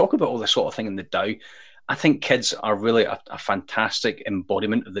mean, we talk about all this sort of thing in the Tao. I think kids are really a fantastic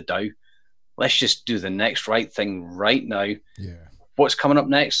embodiment of the Tao. Let's just do the next right thing right now. Yeah. What's coming up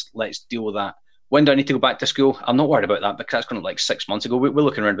next? Let's deal with that. When do I need to go back to school? I'm not worried about that, because that's going to like 6 months ago. We're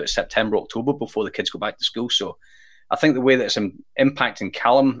looking around about September, October before the kids go back to school. So I think the way that it's impacting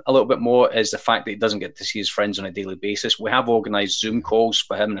Callum a little bit more is the fact that he doesn't get to see his friends on a daily basis. We have organised Zoom calls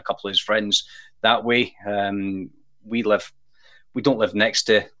for him and a couple of his friends that way. We don't live next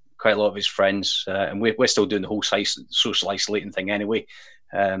to quite a lot of his friends, and we're still doing the whole social isolating thing anyway.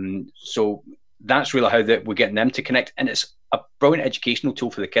 So that's really how we're getting them to connect. And it's a brilliant educational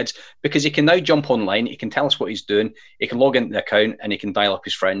tool for the kids, because he can now jump online, he can tell us what he's doing, he can log into the account, and he can dial up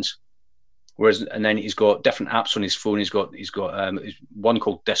his friends. And then he's got different apps on his phone. He's got one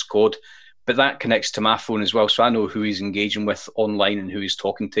called Discord, but that connects to my phone as well. So I know who he's engaging with online and who he's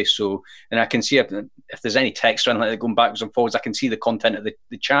talking to. So, and I can see if there's any text or anything like that going backwards and forwards, I can see the content of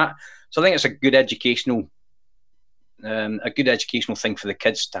the chat. So I think it's a good educational thing for the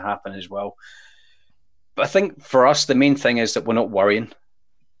kids to happen as well. But I think for us, the main thing is that we're not worrying.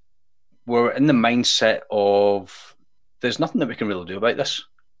 We're in the mindset of there's nothing that we can really do about this.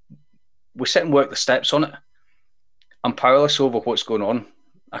 We sit and work the steps on it. I'm powerless over what's going on.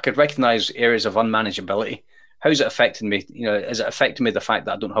 I could recognise areas of unmanageability. How's it affecting me? You know, is it affecting me the fact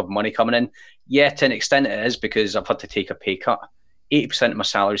that I don't have money coming in? Yeah, to an extent it is, because I've had to take a pay cut. 80% of my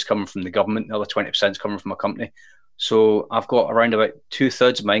salary is coming from the government. The other 20% is coming from my company. So I've got around about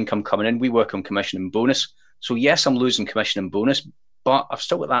 2/3 of my income coming in. We work on commission and bonus. So yes, I'm losing commission and bonus, but I've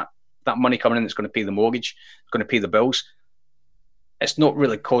still got that money coming in that's going to pay the mortgage, it's going to pay the bills. It's not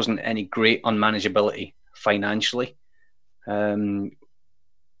really causing any great unmanageability financially.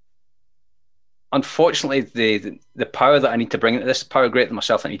 Unfortunately, the power that I need to bring into this, the power greater than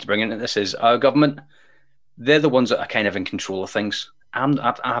myself that I need to bring into this, is our government. They're the ones that are kind of in control of things. I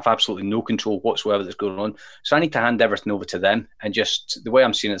have absolutely no control whatsoever that's going on. So I need to hand everything over to them. And just the way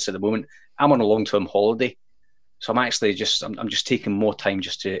I'm seeing it at the moment, I'm on a long-term holiday. So I'm just taking more time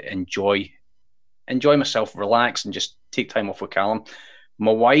just to enjoy myself, relax, and just take time off with Callum.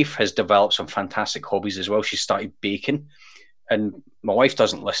 My wife has developed some fantastic hobbies as well. She started baking, and my wife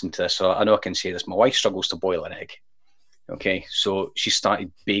doesn't listen to this, so I know I can say this. My wife struggles to boil an egg. Okay, so she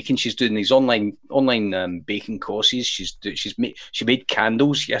started baking. She's doing these online baking courses. She made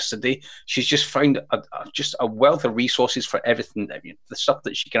candles yesterday. She's just found a wealth of resources for everything. I mean, the stuff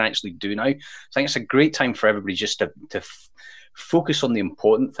that she can actually do now. I think it's a great time for everybody just to focus on the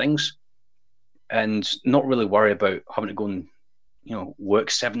important things and not really worry about having to go and work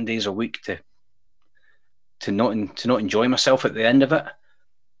 7 days a week to not enjoy myself at the end of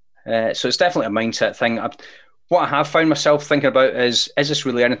it. So it's definitely a mindset thing. What I have found myself thinking about is this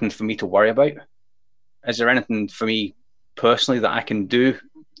really anything for me to worry about? Is there anything for me personally that I can do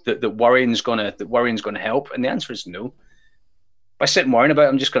that worrying's gonna help? And the answer is no. I sit and worry about it,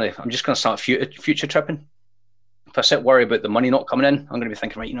 I'm just gonna start future tripping. If I sit worry about the money not coming in, I'm going to be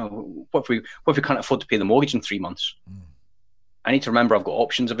thinking, right, what if we can't afford to pay the mortgage in 3 months? I need to remember I've got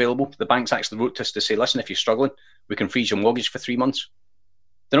options available. The bank's actually wrote to us to say, listen, if you're struggling, we can freeze your mortgage for 3 months.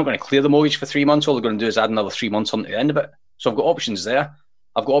 They're not going to clear the mortgage for 3 months. All they're going to do is add another 3 months on to the end of it. So I've got options there.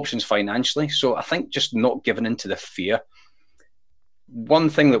 I've got options financially. So I think just not giving into the fear. One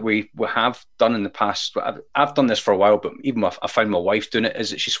thing that we have done in the past, I've done this for a while, but even I found my wife doing it,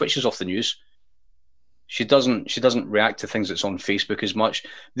 is that she switches off the news. She doesn't react to things that's on Facebook as much.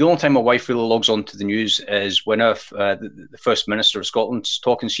 The only time my wife really logs on to the news is when the First Minister of Scotland's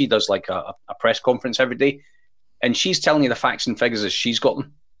talking. She does like a press conference every day, and she's telling you the facts and figures as she's got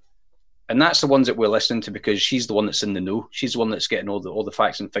them. And that's the ones that we're listening to, because she's the one that's in the know. She's the one that's getting all the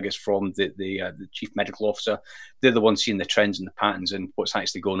facts and figures from the chief medical officer. They're the ones seeing the trends and the patterns and what's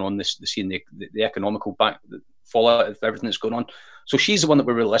actually going on. They're seeing the economical fallout of everything that's going on. So she's the one that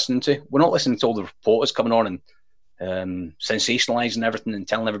we're really listening to. We're not listening to all the reporters coming on and sensationalizing everything and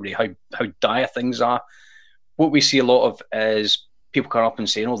telling everybody how dire things are. What we see a lot of is people come up and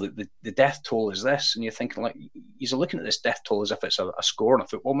saying, "Oh, the death toll is this," and you're thinking, like, you're looking at this death toll as if it's a score in a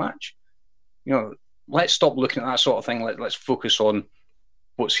football match. Let's stop looking at that sort of thing. Let's focus on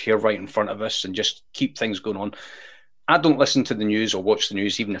what's here right in front of us and just keep things going on. I don't listen to the news or watch the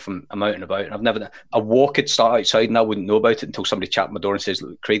news, even if I'm out and about. And I've never done a war could start outside, and I wouldn't know about it until somebody chapped my door and says,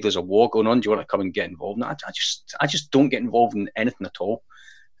 "Look, Craig, there's a war going on. Do you want to come and get involved?" And I just don't get involved in anything at all.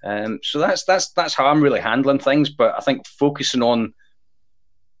 So that's how I'm really handling things. But I think focusing on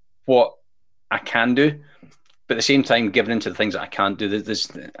what I can do, but at the same time giving into the things that I can't do.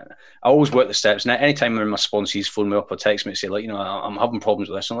 I always work the steps. And anytime my sponsees phone me up or text me and say, like, I'm having problems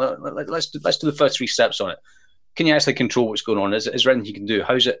with this, and let's do the first 3 steps on it. Can you actually control what's going on? Is there anything you can do?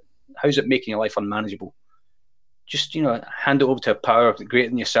 How's it making your life unmanageable? Just hand it over to a power greater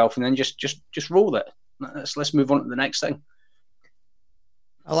than yourself, and then just roll it. Let's move on to the next thing.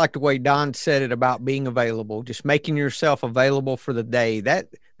 I like the way Don said it about being available, just making yourself available for the day. That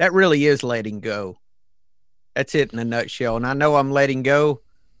really is letting go. That's it in a nutshell. And I know I'm letting go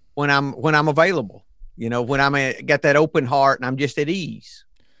when I'm available. When I'm got that open heart and I'm just at ease,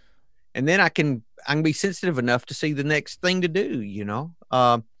 and then I can be sensitive enough to see the next thing to do.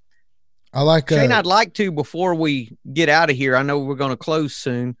 I like Shane. I'd like to, before we get out of here, I know we're going to close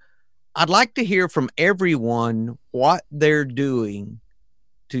soon. I'd like to hear from everyone what they're doing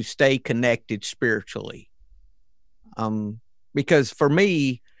to stay connected spiritually. Because for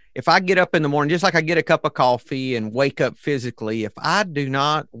me, if I get up in the morning, just like I get a cup of coffee and wake up physically, if I do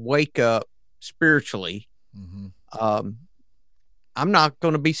not wake up spiritually, I'm not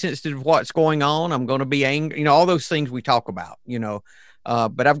going to be sensitive to what's going on. I'm going to be angry, all those things we talk about,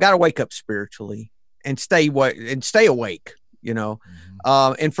 but I've got to wake up spiritually and stay awake,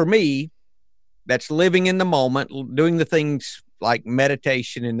 and for me, that's living in the moment, doing the things like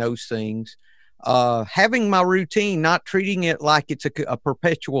meditation and those things, having my routine, not treating it like it's a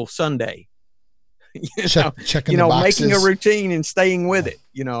perpetual Sunday, checking the boxes. Making a routine and staying with it,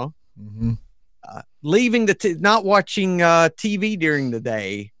 leaving not watching TV during the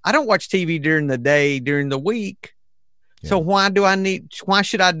day. I don't watch TV during the day, during the week. Yeah. So why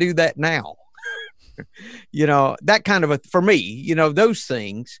should I do that now? That kind of for me, those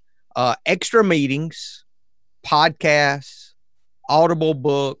things, extra meetings, podcasts, Audible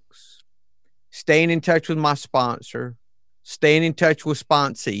books, staying in touch with my sponsor, staying in touch with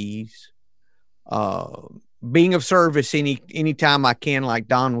sponsees, being of service anytime I can, like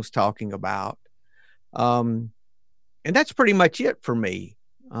Don was talking about. And that's pretty much it for me.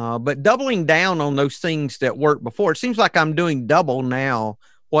 But doubling down on those things that worked before, it seems like I'm doing double now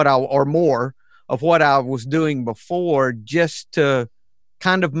or more of what I was doing before, just to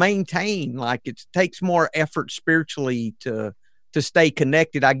kind of maintain, like it takes more effort spiritually to stay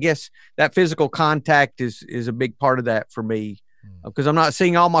connected. I guess that physical contact is a big part of that for me, because I'm not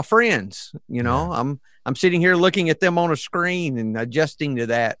seeing all my friends, I'm sitting here looking at them on a screen, and adjusting to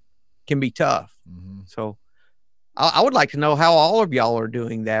that can be tough. So I would like to know how all of y'all are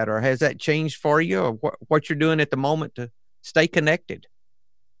doing that, or has that changed for you, or what you're doing at the moment to stay connected?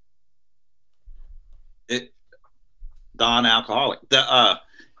 Don Alcoholic. I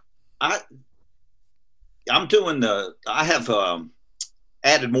have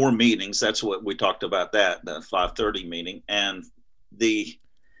added more meetings. That's what we talked about, the 5:30 meeting, and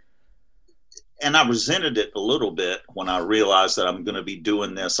I resented it a little bit when I realized that I'm going to be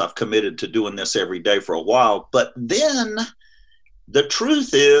doing this. I've committed to doing this every day for a while, but then the truth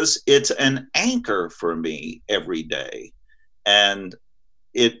is it's an anchor for me every day. And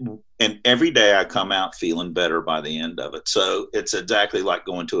and every day I come out feeling better by the end of it. So it's exactly like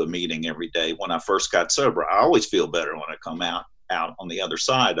going to a meeting every day. When I first got sober, I always feel better when I come out on the other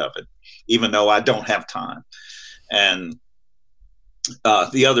side of it, even though I don't have time. And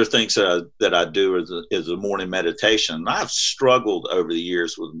the other things that I do is a morning meditation. I've struggled over the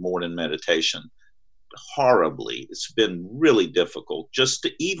years with morning meditation horribly. It's been really difficult just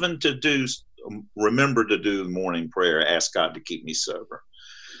to remember to do morning prayer, ask God to keep me sober.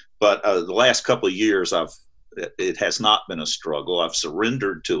 But the last couple of years, it has not been a struggle. I've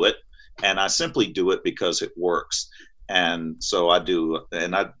surrendered to it, and I simply do it because it works. And so I do.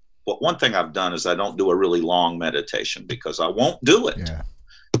 But one thing I've done is I don't do a really long meditation because I won't do it. Yeah.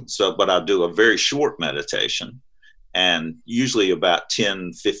 So, but I'll do a very short meditation, and usually about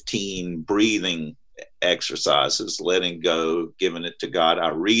 10, 15 breathing exercises, letting go, giving it to God. I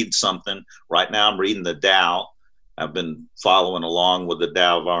read something. Right now I'm reading the Tao. I've been following along with the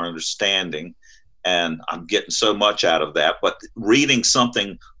Tao of Our Understanding, and I'm getting so much out of that. But reading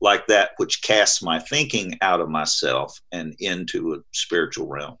something like that, which casts my thinking out of myself and into a spiritual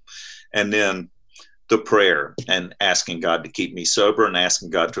realm. And then the prayer and asking God to keep me sober and asking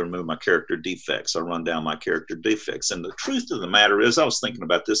God to remove my character defects. I run down my character defects. And the truth of the matter is, I was thinking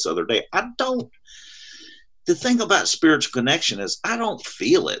about this the other day. The thing about spiritual connection is I don't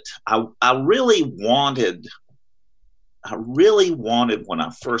feel it. I really wanted when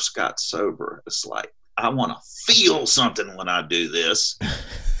I first got sober, it's like, I want to feel something when I do this.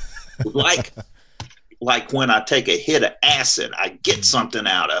 like when I take a hit of acid, I get something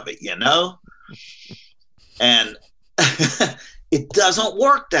out of it, you know? And it doesn't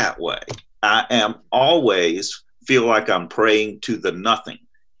work that way. I am always feel like I'm praying to the nothing.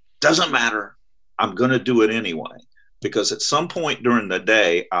 Doesn't matter. I'm going to do it anyway, because at some point during the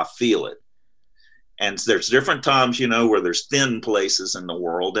day, I feel it. And there's different times, where there's thin places in the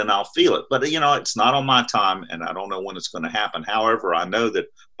world and I'll feel it. But, it's not on my time and I don't know when it's going to happen. However, I know that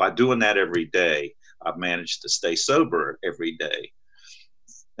by doing that every day, I've managed to stay sober every day.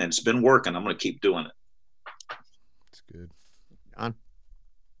 And it's been working. I'm going to keep doing it. That's good. John?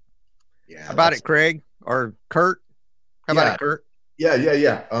 Yeah. How about it, Craig or Kurt? How about it, Kurt? Yeah.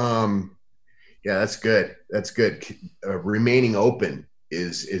 Yeah, that's good. That's good. Remaining open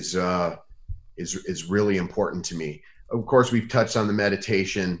is really important to me. Of course, we've touched on the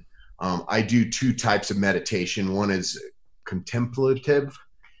meditation. I do two types of meditation. One is contemplative,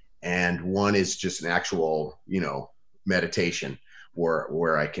 and one is just an actual, meditation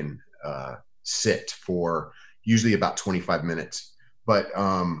where I can sit for usually about 25 minutes. But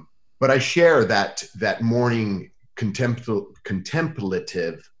I share that morning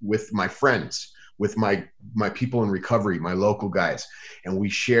contemplative with my friends, with my people in recovery, my local guys, and we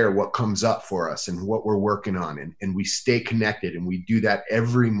share what comes up for us and what we're working on, and we stay connected, and we do that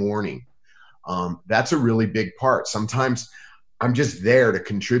every morning. That's a really big part. Sometimes I'm just there to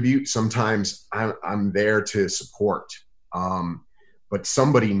contribute. Sometimes I'm there to support. But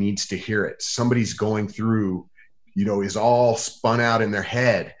somebody needs to hear it. Somebody's going through, is all spun out in their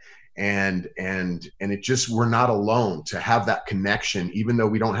head. And it just, we're not alone to have that connection, even though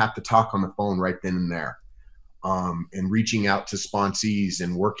we don't have to talk on the phone right then and there. And reaching out to sponsees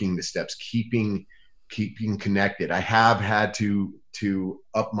and working the steps, keeping connected. I have had to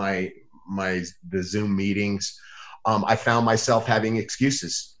up the Zoom meetings. I found myself having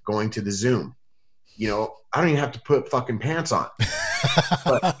excuses going to the Zoom. I don't even have to put fucking pants on.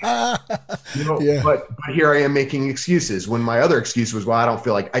 But here I am making excuses when my other excuse was, well, I don't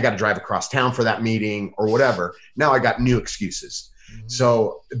feel like I got to drive across town for that meeting or whatever. Now I got new excuses. Mm-hmm.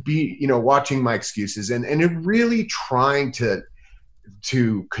 So watching my excuses and really trying to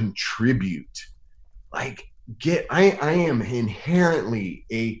contribute, I am inherently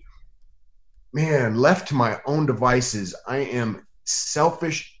left to my own devices. I am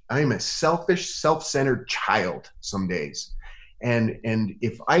selfish. I am a selfish, self-centered child some days. And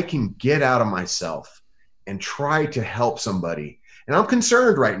if I can get out of myself and try to help somebody, and I'm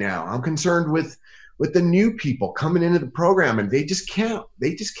concerned right now, I'm concerned with the new people coming into the program, and they just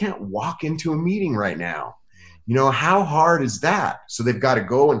can't walk into a meeting right now. How hard is that? So they've got to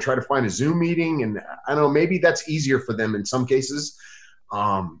go and try to find a Zoom meeting. And I don't know, maybe that's easier for them in some cases.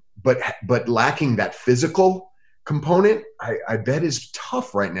 But lacking that physical component, I bet is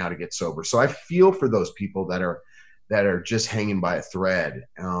tough right now to get sober. So I feel for those people that are just hanging by a thread.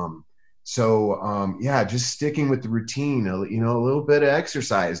 Just sticking with the routine, a little bit of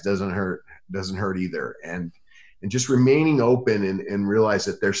exercise doesn't hurt either. And just remaining open and realize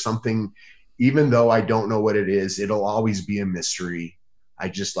that there's something, even though I don't know what it is, it'll always be a mystery. I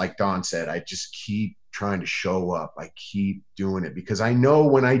just, like Don said, I just keep trying to show up. I keep doing it because I know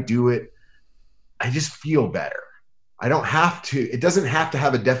when I do it, I just feel better. I don't have to, it doesn't have to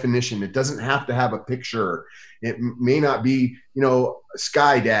have a definition. It doesn't have to have a picture. It may not be,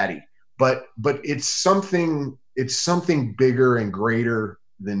 Sky Daddy, but it's something bigger and greater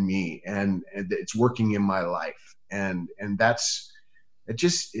than me. And it's working in my life. And that's,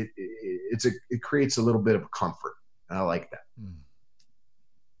 it creates a little bit of comfort. And I like that.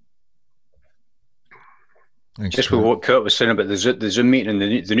 Thanks, just with what Kurt was saying about the Zoom meeting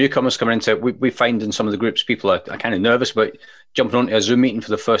and the newcomers coming into it, we find in some of the groups people are kind of nervous about jumping onto a Zoom meeting for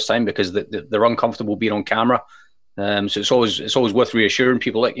the first time because they're uncomfortable being on camera. So it's always worth reassuring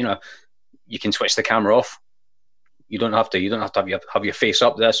people, like, you can switch the camera off. You don't have to have your face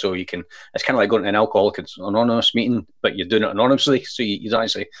up there, so you can. It's kind of like going to an Alcoholics Anonymous meeting, but you're doing it anonymously, so you don't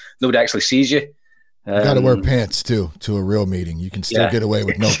actually, nobody actually sees you. You got to wear pants too to a real meeting. You can still get away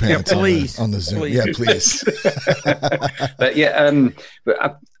with no pants on the Zoom. Please. Yeah, please.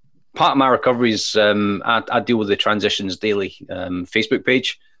 But part of my recovery is I deal with the Transitions Daily Facebook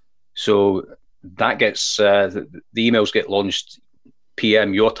page, so that gets the emails get launched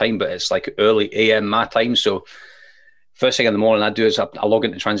PM your time, but it's like early AM my time. So first thing in the morning I do is I log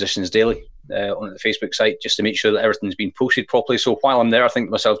into Transitions Daily on the Facebook site just to make sure that everything's been posted properly. So while I'm there, I think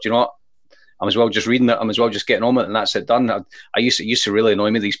to myself, do you know what? I'm as well just reading it. I'm as well just getting on with it, and that's it done. It used to really annoy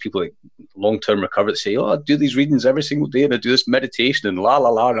me, these people like long-term recovery that say, "Oh, I do these readings every single day, and I do this meditation and la la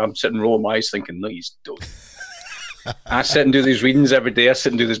la." And I'm sitting rolling my eyes, thinking, "No, you don't." I sit and do these readings every day. I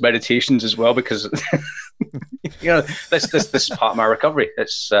sit and do these meditations as well because this is part of my recovery.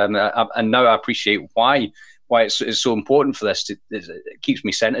 It's and now I appreciate why it's so important for this. It keeps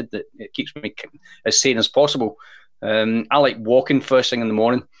me centered. It keeps me as sane as possible. I like walking first thing in the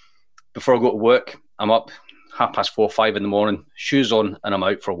morning. Before I go to work, I'm up 4:30, 5 in the morning, shoes on, and I'm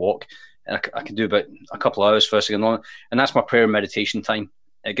out for a walk. And I can do about a couple of hours first thing in the morning. And that's my prayer and meditation time.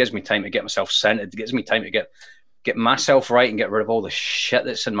 It gives me time to get myself centered. It gives me time to get myself right and get rid of all the shit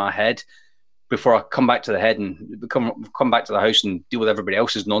that's in my head before I come back to the head and come back to the house and deal with everybody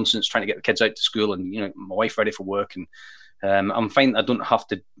else's nonsense, trying to get the kids out to school and my wife ready for work. And I'm finding I don't have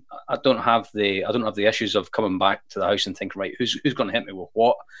the issues of coming back to the house and thinking, right, who's going to hit me with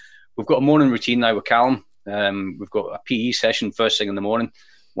what? We've got a morning routine now with Callum. We've got a PE session first thing in the morning.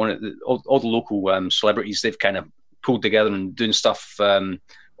 All the local celebrities, they've kind of pulled together and doing stuff on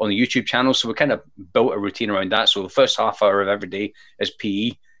the YouTube channel. So we kind of built a routine around that. So the first half hour of every day is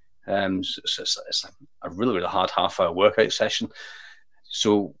PE. It's a really, really hard half-hour workout session.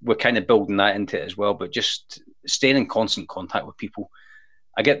 So we're kind of building that into it as well. But just staying in constant contact with people.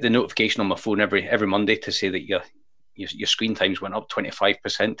 I get the notification on my phone every Monday to say that your screen times went up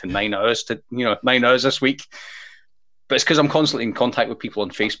 25% to 9 hours 9 hours this week. But it's because I'm constantly in contact with people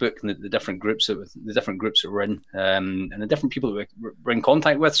on Facebook and the different groups that we're in, and the different people that we're in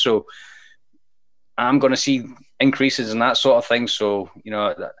contact with. So I'm going to see increases in that sort of thing. So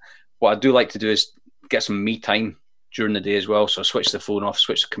what I do like to do is get some me time during the day as well. So switch the phone off,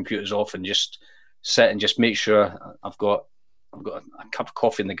 switch the computers off, and just sit and just make sure I've got a cup of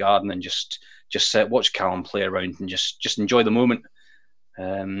coffee in the garden and just sit, watch Callum play around and just enjoy the moment,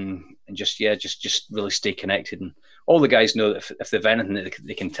 and just really stay connected. And all the guys know that if they've anything,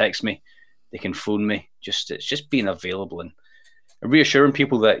 they can text me, they can phone me. It's just being available and reassuring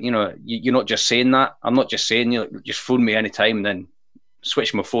people that you're not just saying that. I'm not just saying just phone me anytime and then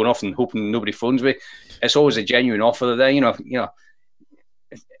switch my phone off and hoping nobody phones me. It's always a genuine offer there.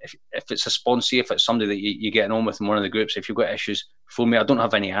 If it's a sponsor, if it's somebody that you're getting on with in one of the groups, if you've got issues, phone me. I don't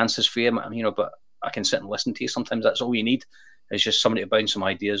have any answers for you, but I can sit and listen to you. Sometimes that's all you need. It's just somebody to bounce some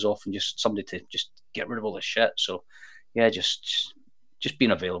ideas off and just somebody to just get rid of all this shit. So yeah, just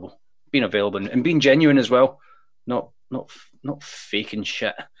being available and being genuine as well. Not faking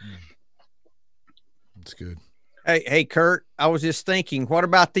shit. That's good. Hey, Kurt, I was just thinking, what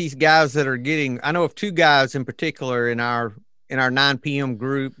about these guys that are I know of two guys in particular in our 9 p.m.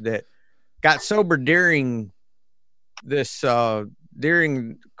 group that got sober during this,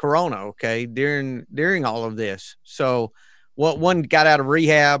 during Corona. Okay. During all of this. So one got out of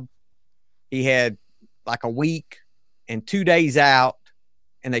rehab. He had like a week and 2 days out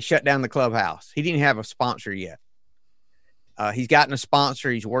and they shut down the clubhouse. He didn't have a sponsor yet. He's gotten a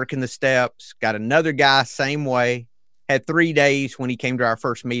sponsor. He's working the steps, got another guy, same way, had 3 days when he came to our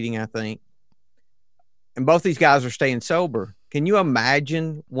first meeting, I think. And both these guys are staying sober. Can you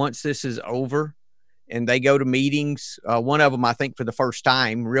imagine once this is over and they go to meetings? One of them, I think for the first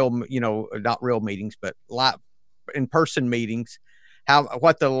time, not real meetings, but live in-person meetings,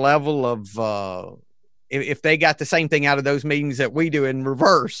 what the level of if they got the same thing out of those meetings that we do in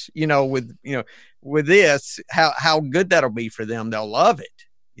reverse, with this, how good that'll be for them. They'll love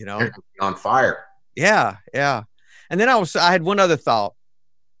it, on fire. Yeah. Yeah. And then I had one other thought.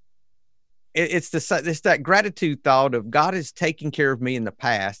 It's that gratitude thought of God has taken care of me in the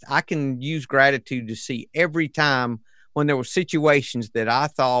past. I can use gratitude to see every time when there were situations that I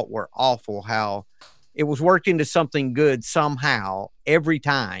thought were awful, how it was worked into something good somehow every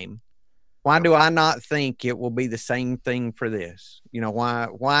time. Why do I not think it will be the same thing for this?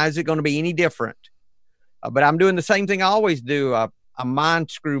 Why is it going to be any different? But I'm doing the same thing I always do. I mind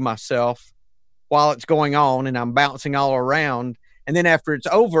screw myself while it's going on, and I'm bouncing all around. And then after it's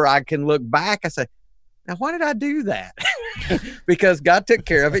over, I can look back. I say, now, why did I do that? Because God took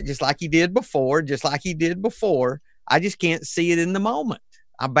care of it just like he did before. I just can't see it in the moment.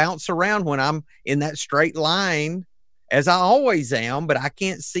 I bounce around when I'm in that straight line, as I always am, but I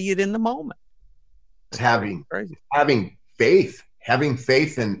can't see it in the moment. Having faith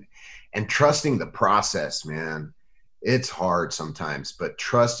and trusting the process, man. It's hard sometimes, but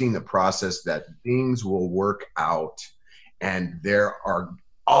trusting the process that things will work out, and there are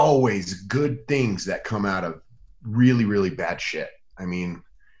always good things that come out of really, really bad shit. I mean,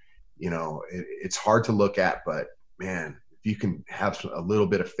 it's hard to look at, but man, if you can have a little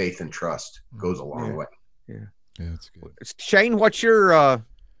bit of faith and trust, it goes a long way. Yeah, that's good. Shane, what's your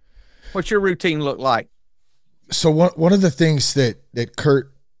routine look like? So one of the things that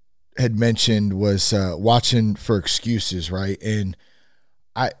Kurt had mentioned was watching for excuses, right? And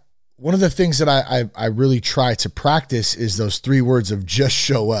one of the things that I really try to practice is those 3 words of just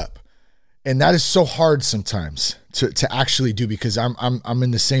show up. And that is so hard sometimes to actually do, because I'm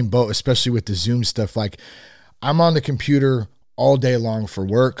in the same boat, especially with the Zoom stuff. Like, I'm on the computer all day long for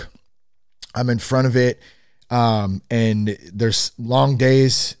work. I'm in front of it. And there's long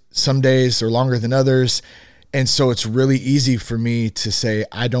days. Some days are longer than others. And so it's really easy for me to say,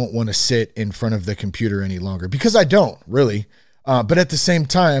 I don't want to sit in front of the computer any longer, because I don't really. But at the same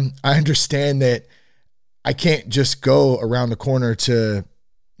time, I understand that I can't just go around the corner to,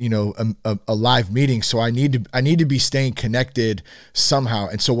 a live meeting. So I need to be staying connected somehow.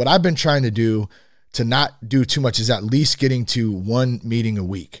 And so what I've been trying to do to not do too much is at least getting to 1 meeting a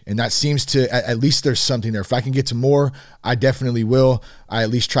week. And that seems to, at least there's something there. If I can get to more, I definitely will. I at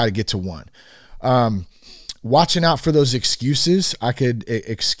least try to get to 1. Watching out for those excuses. I could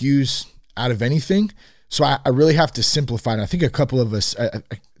excuse out of anything. So I really have to simplify it. I think a couple of us, I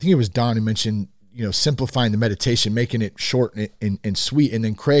think it was Don who mentioned, simplifying the meditation, making it short and sweet. And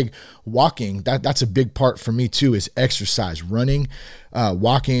then Craig, walking, that's a big part for me too, is exercise, running,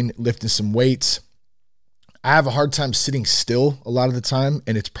 walking, lifting some weights. I have a hard time sitting still a lot of the time,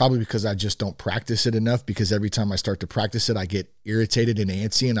 and it's probably because I just don't practice it enough, because every time I start to practice it, I get irritated and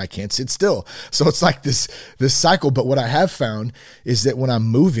antsy and I can't sit still. So it's like this cycle. But what I have found is that when I'm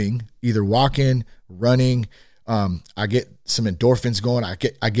moving, either walking, running, I get some endorphins going, I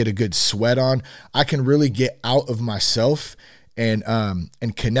get a good sweat on, I can really get out of myself and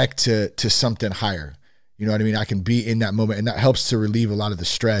connect to something higher. You know what I mean? I can be in that moment, and that helps to relieve a lot of the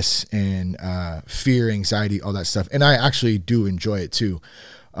stress and fear, anxiety, all that stuff. And I actually do enjoy it too.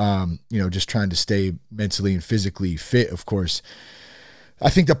 Just trying to stay mentally and physically fit, of course.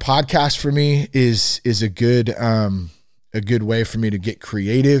 I think the podcast for me is a good way for me to get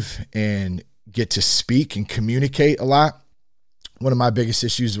creative and get to speak and communicate a lot. One of my biggest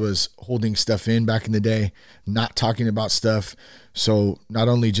issues was holding stuff in back in the day, not talking about stuff. So not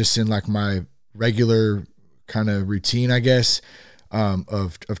only just in like my regular kind of routine, I guess,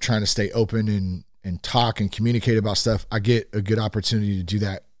 of trying to stay open and talk and communicate about stuff, I get a good opportunity to do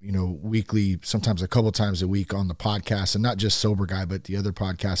that, weekly, sometimes a couple times a week on the podcast, and not just Sober Guy, but the other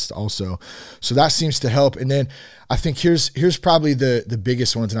podcasts also. So that seems to help. And then I think here's probably the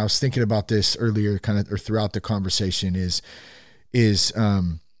biggest ones. And I was thinking about this earlier, kind of, or throughout the conversation, is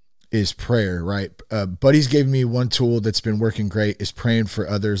prayer, right? Buddies gave me one tool that's been working great, is praying for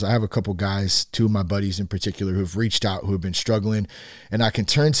others. I have a couple guys, 2 of my buddies in particular, who've reached out, who have been struggling, and I can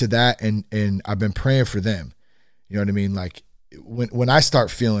turn to that and I've been praying for them. You know what I mean? Like when I start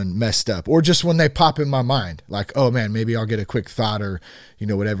feeling messed up, or just when they pop in my mind, like, oh man, maybe I'll get a quick thought, or,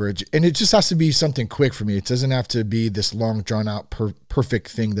 whatever. And it just has to be something quick for me. It doesn't have to be this long drawn out perfect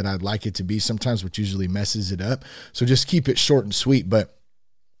thing that I'd like it to be sometimes, which usually messes it up. So just keep it short and sweet. But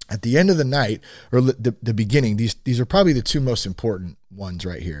at the end of the night, or the beginning, these are probably the 2 most important ones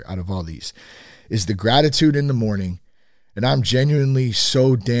right here out of all these, is the gratitude in the morning. And I'm genuinely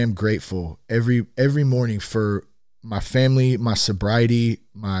so damn grateful every morning for my family, my sobriety,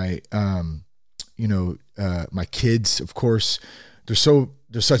 my, my kids, of course. They're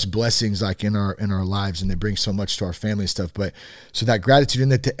there's such blessings like in our lives, and they bring so much to our family and stuff. But so that gratitude,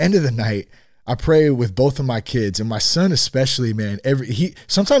 and at the end of the night, I pray with both of my kids, and my son especially, man.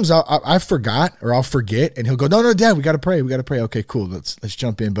 Sometimes I forgot or I'll forget, and he'll go, no, Dad, we got to pray. Okay, cool. Let's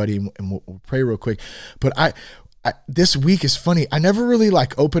jump in, buddy, and we'll pray real quick. But I this week is funny. I never really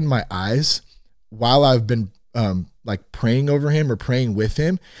like opened my eyes while I've been like praying over him or praying with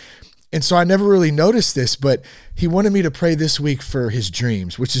him. And so I never really noticed this, but he wanted me to pray this week for his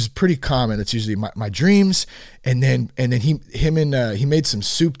dreams, which is pretty common. It's usually my dreams. And then he made some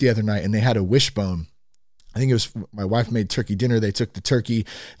soup the other night, and they had a wishbone. I think it was my wife made turkey dinner. They took the turkey.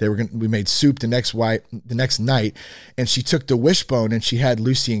 We made soup the next night, and she took the wishbone and she had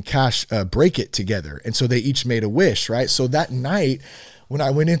Lucy and Cash break it together. And so they each made a wish, right? So that night when I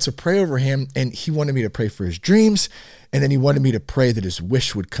went in to pray over him, and he wanted me to pray for his dreams, and then he wanted me to pray that his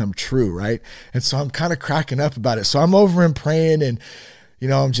wish would come true, right? And so I'm kind of cracking up about it. So I'm over and praying, and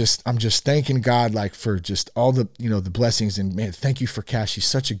I'm just thanking God like for just all the the blessings, and man, thank you for Cash. He's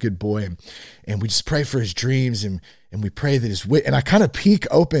such a good boy, and we just pray for his dreams, and we pray that his wit. And I kind of peek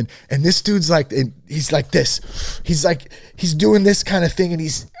open, and this dude's like, and he's like this, he's doing this kind of thing, and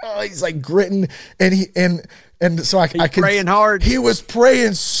he's like gritting, and so I could praying hard. He was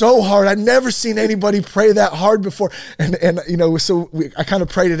praying so hard. I'd never seen anybody pray that hard before. And I kind of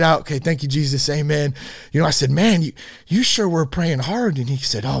prayed it out. Okay, thank you, Jesus. Amen. I said, man, you sure were praying hard. And he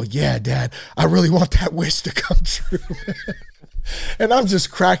said, oh yeah, Dad, I really want that wish to come true. And I'm just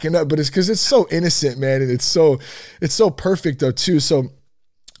cracking up, but it's because it's so innocent, man. And it's so perfect though too. So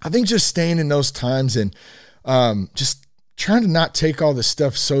I think just staying in those times and just trying to not take all this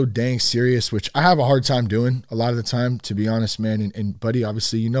stuff so dang serious, which I have a hard time doing a lot of the time, to be honest, man. And buddy,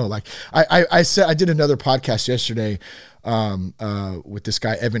 obviously, like I said, I did another podcast yesterday with this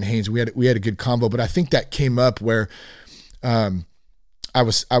guy, Evan Haynes. We had a good combo, but I think that came up where I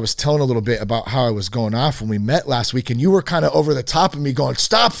was telling a little bit about how I was going off when we met last week, and you were kind of over the top of me going,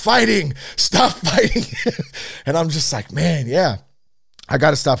 stop fighting. And I'm just like, man, yeah. I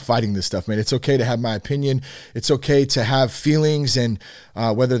got to stop fighting this stuff, man. It's okay to have my opinion. It's okay to have feelings, and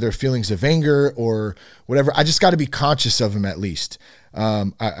whether they're feelings of anger or whatever, I just got to be conscious of them at least.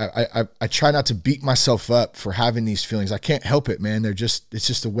 I try not to beat myself up for having these feelings. I can't help it, man. It's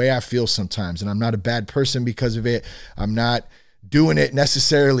just the way I feel sometimes, and I'm not a bad person because of it. I'm not doing it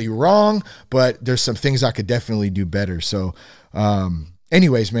necessarily wrong, but there's some things I could definitely do better. So,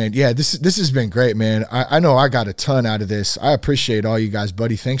 anyways, man, yeah, this has been great, man. I know I got a ton out of this. I appreciate all you guys,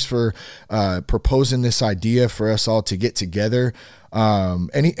 buddy. Thanks for proposing this idea for us all to get together.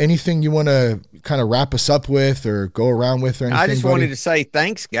 Anything you want to kind of wrap us up with or go around with or anything? I just buddy? wanted to say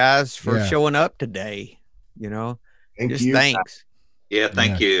thanks, guys, for showing up today. Thank you. Thanks. Yeah,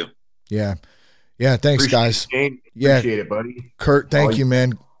 thank you. Yeah. Yeah, thanks, guys. Appreciate it, buddy. Kurt, thank you,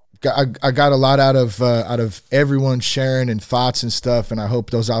 man. I got a lot out of everyone sharing and thoughts and stuff, and I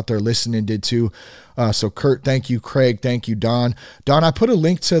hope those out there listening did too. So Kurt, thank you. Craig, thank you. Don, I put a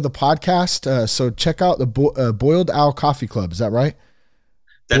link to the podcast, so check out the Boiled Owl Coffee Club. Is that right?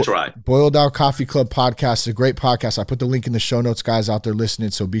 That's right. Boiled Owl Coffee Club podcast is a great podcast. I put the link in the show notes, guys out there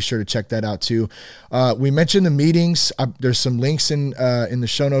listening, so be sure to check that out too. We mentioned the meetings. There's some links in the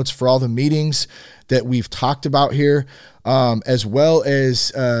show notes for all the meetings that we've talked about here, as well as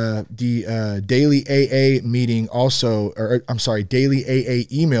the daily AA meeting also, daily AA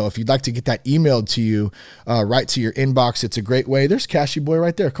email. If you'd like to get that emailed to you right to your inbox, it's a great way. There's Cashy Boy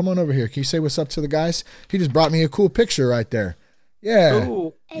right there. Come on over here. Can you say what's up to the guys? He just brought me a cool picture right there. Yeah.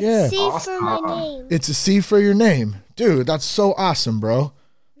 Ooh. Yeah. It's C for my name. It's a C for your name. Dude, that's so awesome, bro.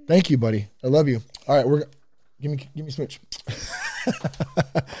 Thank you, buddy. I love you. All right, give me a smooch.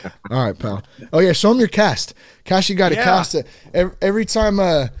 All right, pal. Oh yeah, show him your cast. Cash, you got a cast. Every time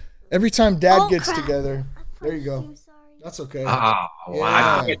Dad gets together. There you go. That's okay. Oh,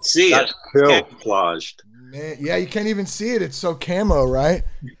 wow. I can see it. Cool. Camouflaged. Man, yeah, you can't even see it. It's so camo, right?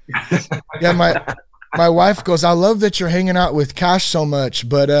 Yeah, my wife goes, I love that you're hanging out with Cash so much,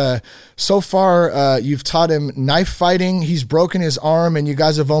 but so far you've taught him knife fighting, he's broken his arm, and you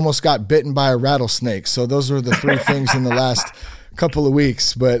guys have almost got bitten by a rattlesnake. So those were the three things in the last couple of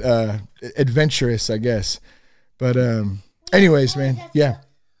weeks, but adventurous, I guess. But anyways, man, yeah.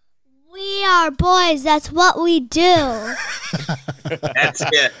 We are boys. That's what we do. That's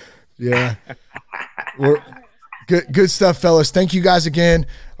it. Yeah. We're good stuff, fellas. Thank you guys again.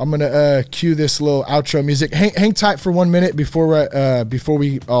 I'm gonna cue this little outro music. Hang tight for 1 minute before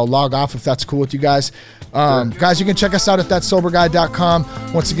we log off, if that's cool with you guys. Guys, you can check us out at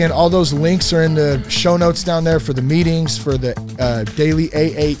thatsoberguy.com. Once again, all those links are in the show notes down there for the meetings, for the daily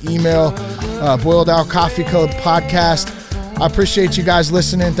AA email, Boiled Owl Coffee Club podcast. I appreciate you guys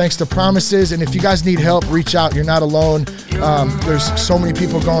listening. Thanks to Promises. And if you guys need help, reach out. You're not alone. There's so many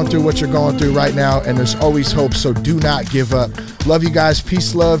people going through what you're going through right now, and there's always hope. So do not give up. Love you guys.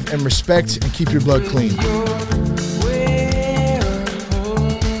 Peace, love, and respect, and keep your blood clean.